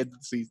could go at the end of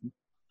the season.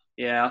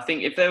 Yeah, I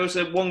think if there was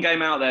one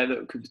game out there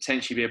that could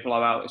potentially be a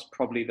blowout, it's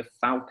probably the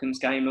Falcons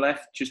game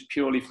left, just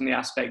purely from the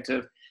aspect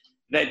of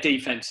their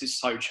defense is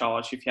so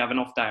charged. If you have an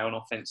off day on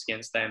offense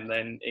against them,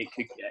 then it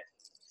could get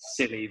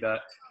silly that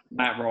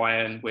Matt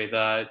Ryan with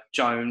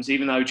Jones,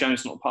 even though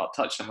Jones not part of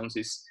touchdowns,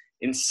 is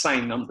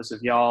insane numbers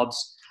of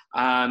yards.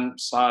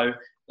 So...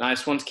 No,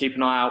 it's one to keep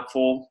an eye out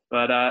for.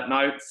 But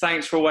no,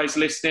 thanks for always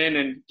listening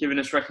and giving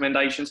us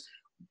recommendations.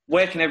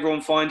 Where can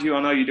everyone find you?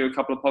 I know you do a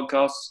couple of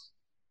podcasts.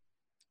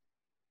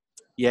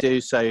 Yeah, I do.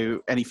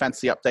 So any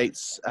fantasy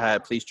updates,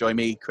 please join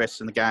me, Chris,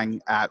 and the gang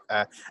at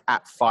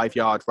 5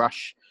 Yard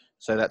Rush.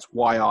 So that's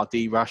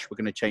YRD Rush. We're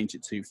going to change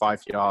it to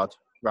 5 Yard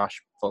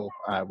Rush full.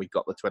 We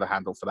got the Twitter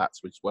handle for that,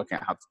 so we're just working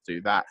out how to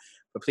do that.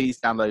 But please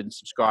download and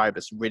subscribe.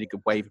 There's some really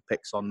good waiver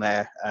picks on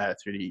there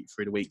through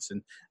the weeks,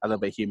 and a little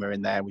bit of humour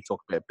in there. We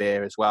talk a bit of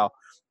beer as well.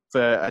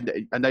 I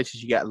notice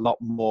you get a lot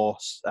more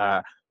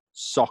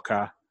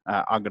soccer.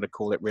 I'm going to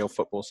call it real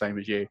football, same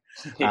as you.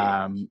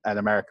 And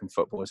American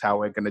football is how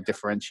we're going to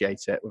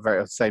differentiate it. We're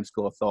very the same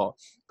school of thought.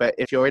 But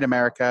if you're in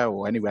America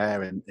or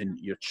anywhere and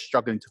you're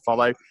struggling to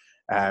follow,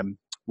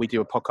 we do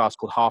a podcast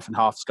called Half and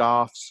Half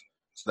Scarves.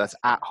 So that's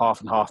at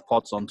Half and Half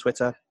Pods on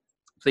Twitter.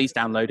 Please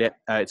download it.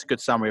 It's a good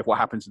summary of what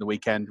happens in the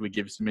weekend. We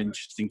give some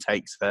interesting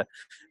takes, a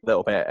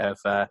little bit of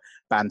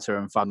banter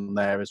and fun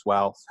there as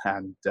well.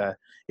 And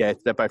yeah,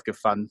 they're both good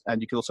fun.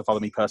 And you can also follow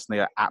me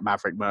personally at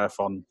Maverick Murph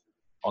on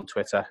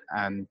Twitter.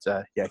 And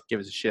yeah, give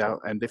us a shout.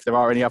 And if there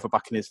are any other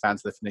Buccaneers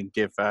fans listening,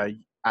 give at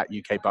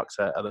UK Bucks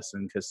a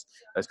listen, because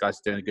those guys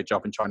are doing a good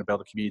job in trying to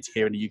build a community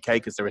here in the UK,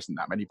 because there isn't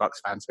that many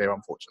Bucks fans here,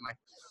 unfortunately.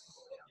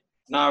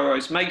 No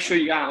worries. Make sure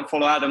you go out and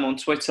follow Adam on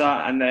Twitter,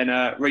 and then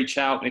reach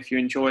out. And if you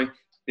enjoy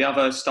the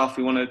other stuff,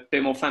 we want a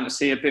bit more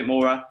fantasy, a bit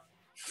more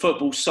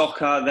football,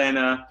 soccer, then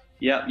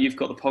yeah, you've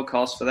got the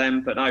podcast for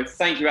them. But no,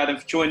 thank you, Adam,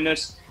 for joining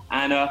us.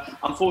 And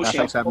unfortunately,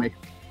 thanks for having me.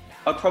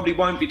 I probably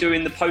won't be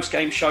doing the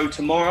post-game show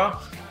tomorrow.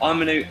 I'm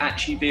going to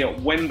actually be at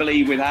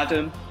Wembley with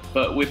Adam,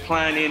 but we're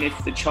planning,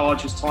 if the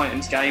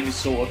Chargers-Titans game is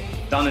sort of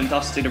done and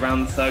dusted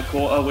around the third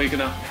quarter, we're going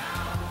to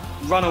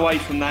run away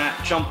from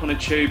that, jump on a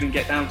tube and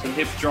get down to the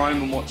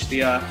Hippodrome and watch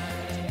the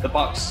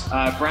Bucks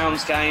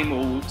Browns game.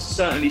 We'll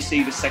certainly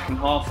see the second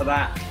half of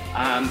that,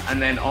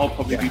 and then I'll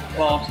probably be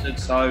plastered.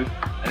 So,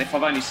 and if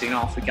I've only seen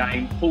half the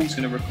game, Paul's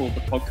going to record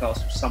the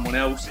podcast with someone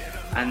else,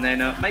 and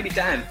then maybe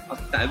Dan.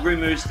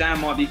 Rumours Dan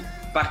might be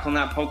back on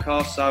that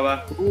podcast.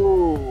 So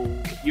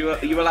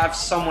you will have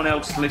someone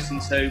else to listen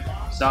to.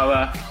 So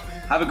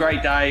have a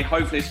great day.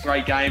 Hopefully it's a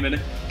great game,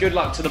 and good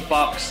luck to the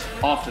Bucks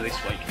after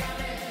this week.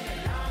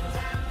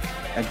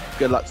 And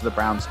good luck to the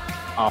Browns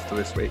after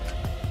this week.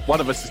 One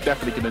of us is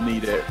definitely going to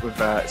need it with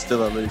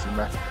still a losing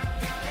ref.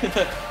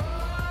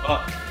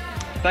 Well,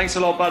 thanks a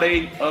lot,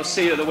 buddy. I'll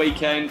see you at the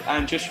weekend.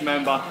 And just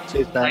remember,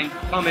 cheers, Dan.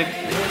 Coming.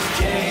 There's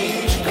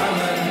change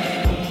coming.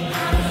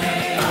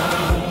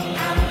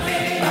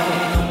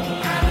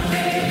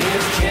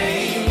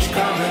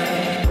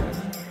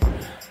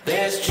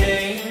 There's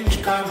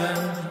change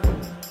coming.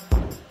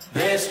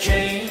 There's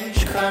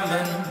change coming. There's change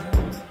coming.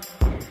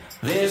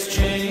 There's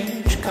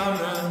change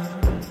coming.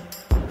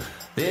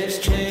 There's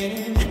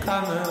change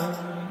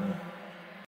coming.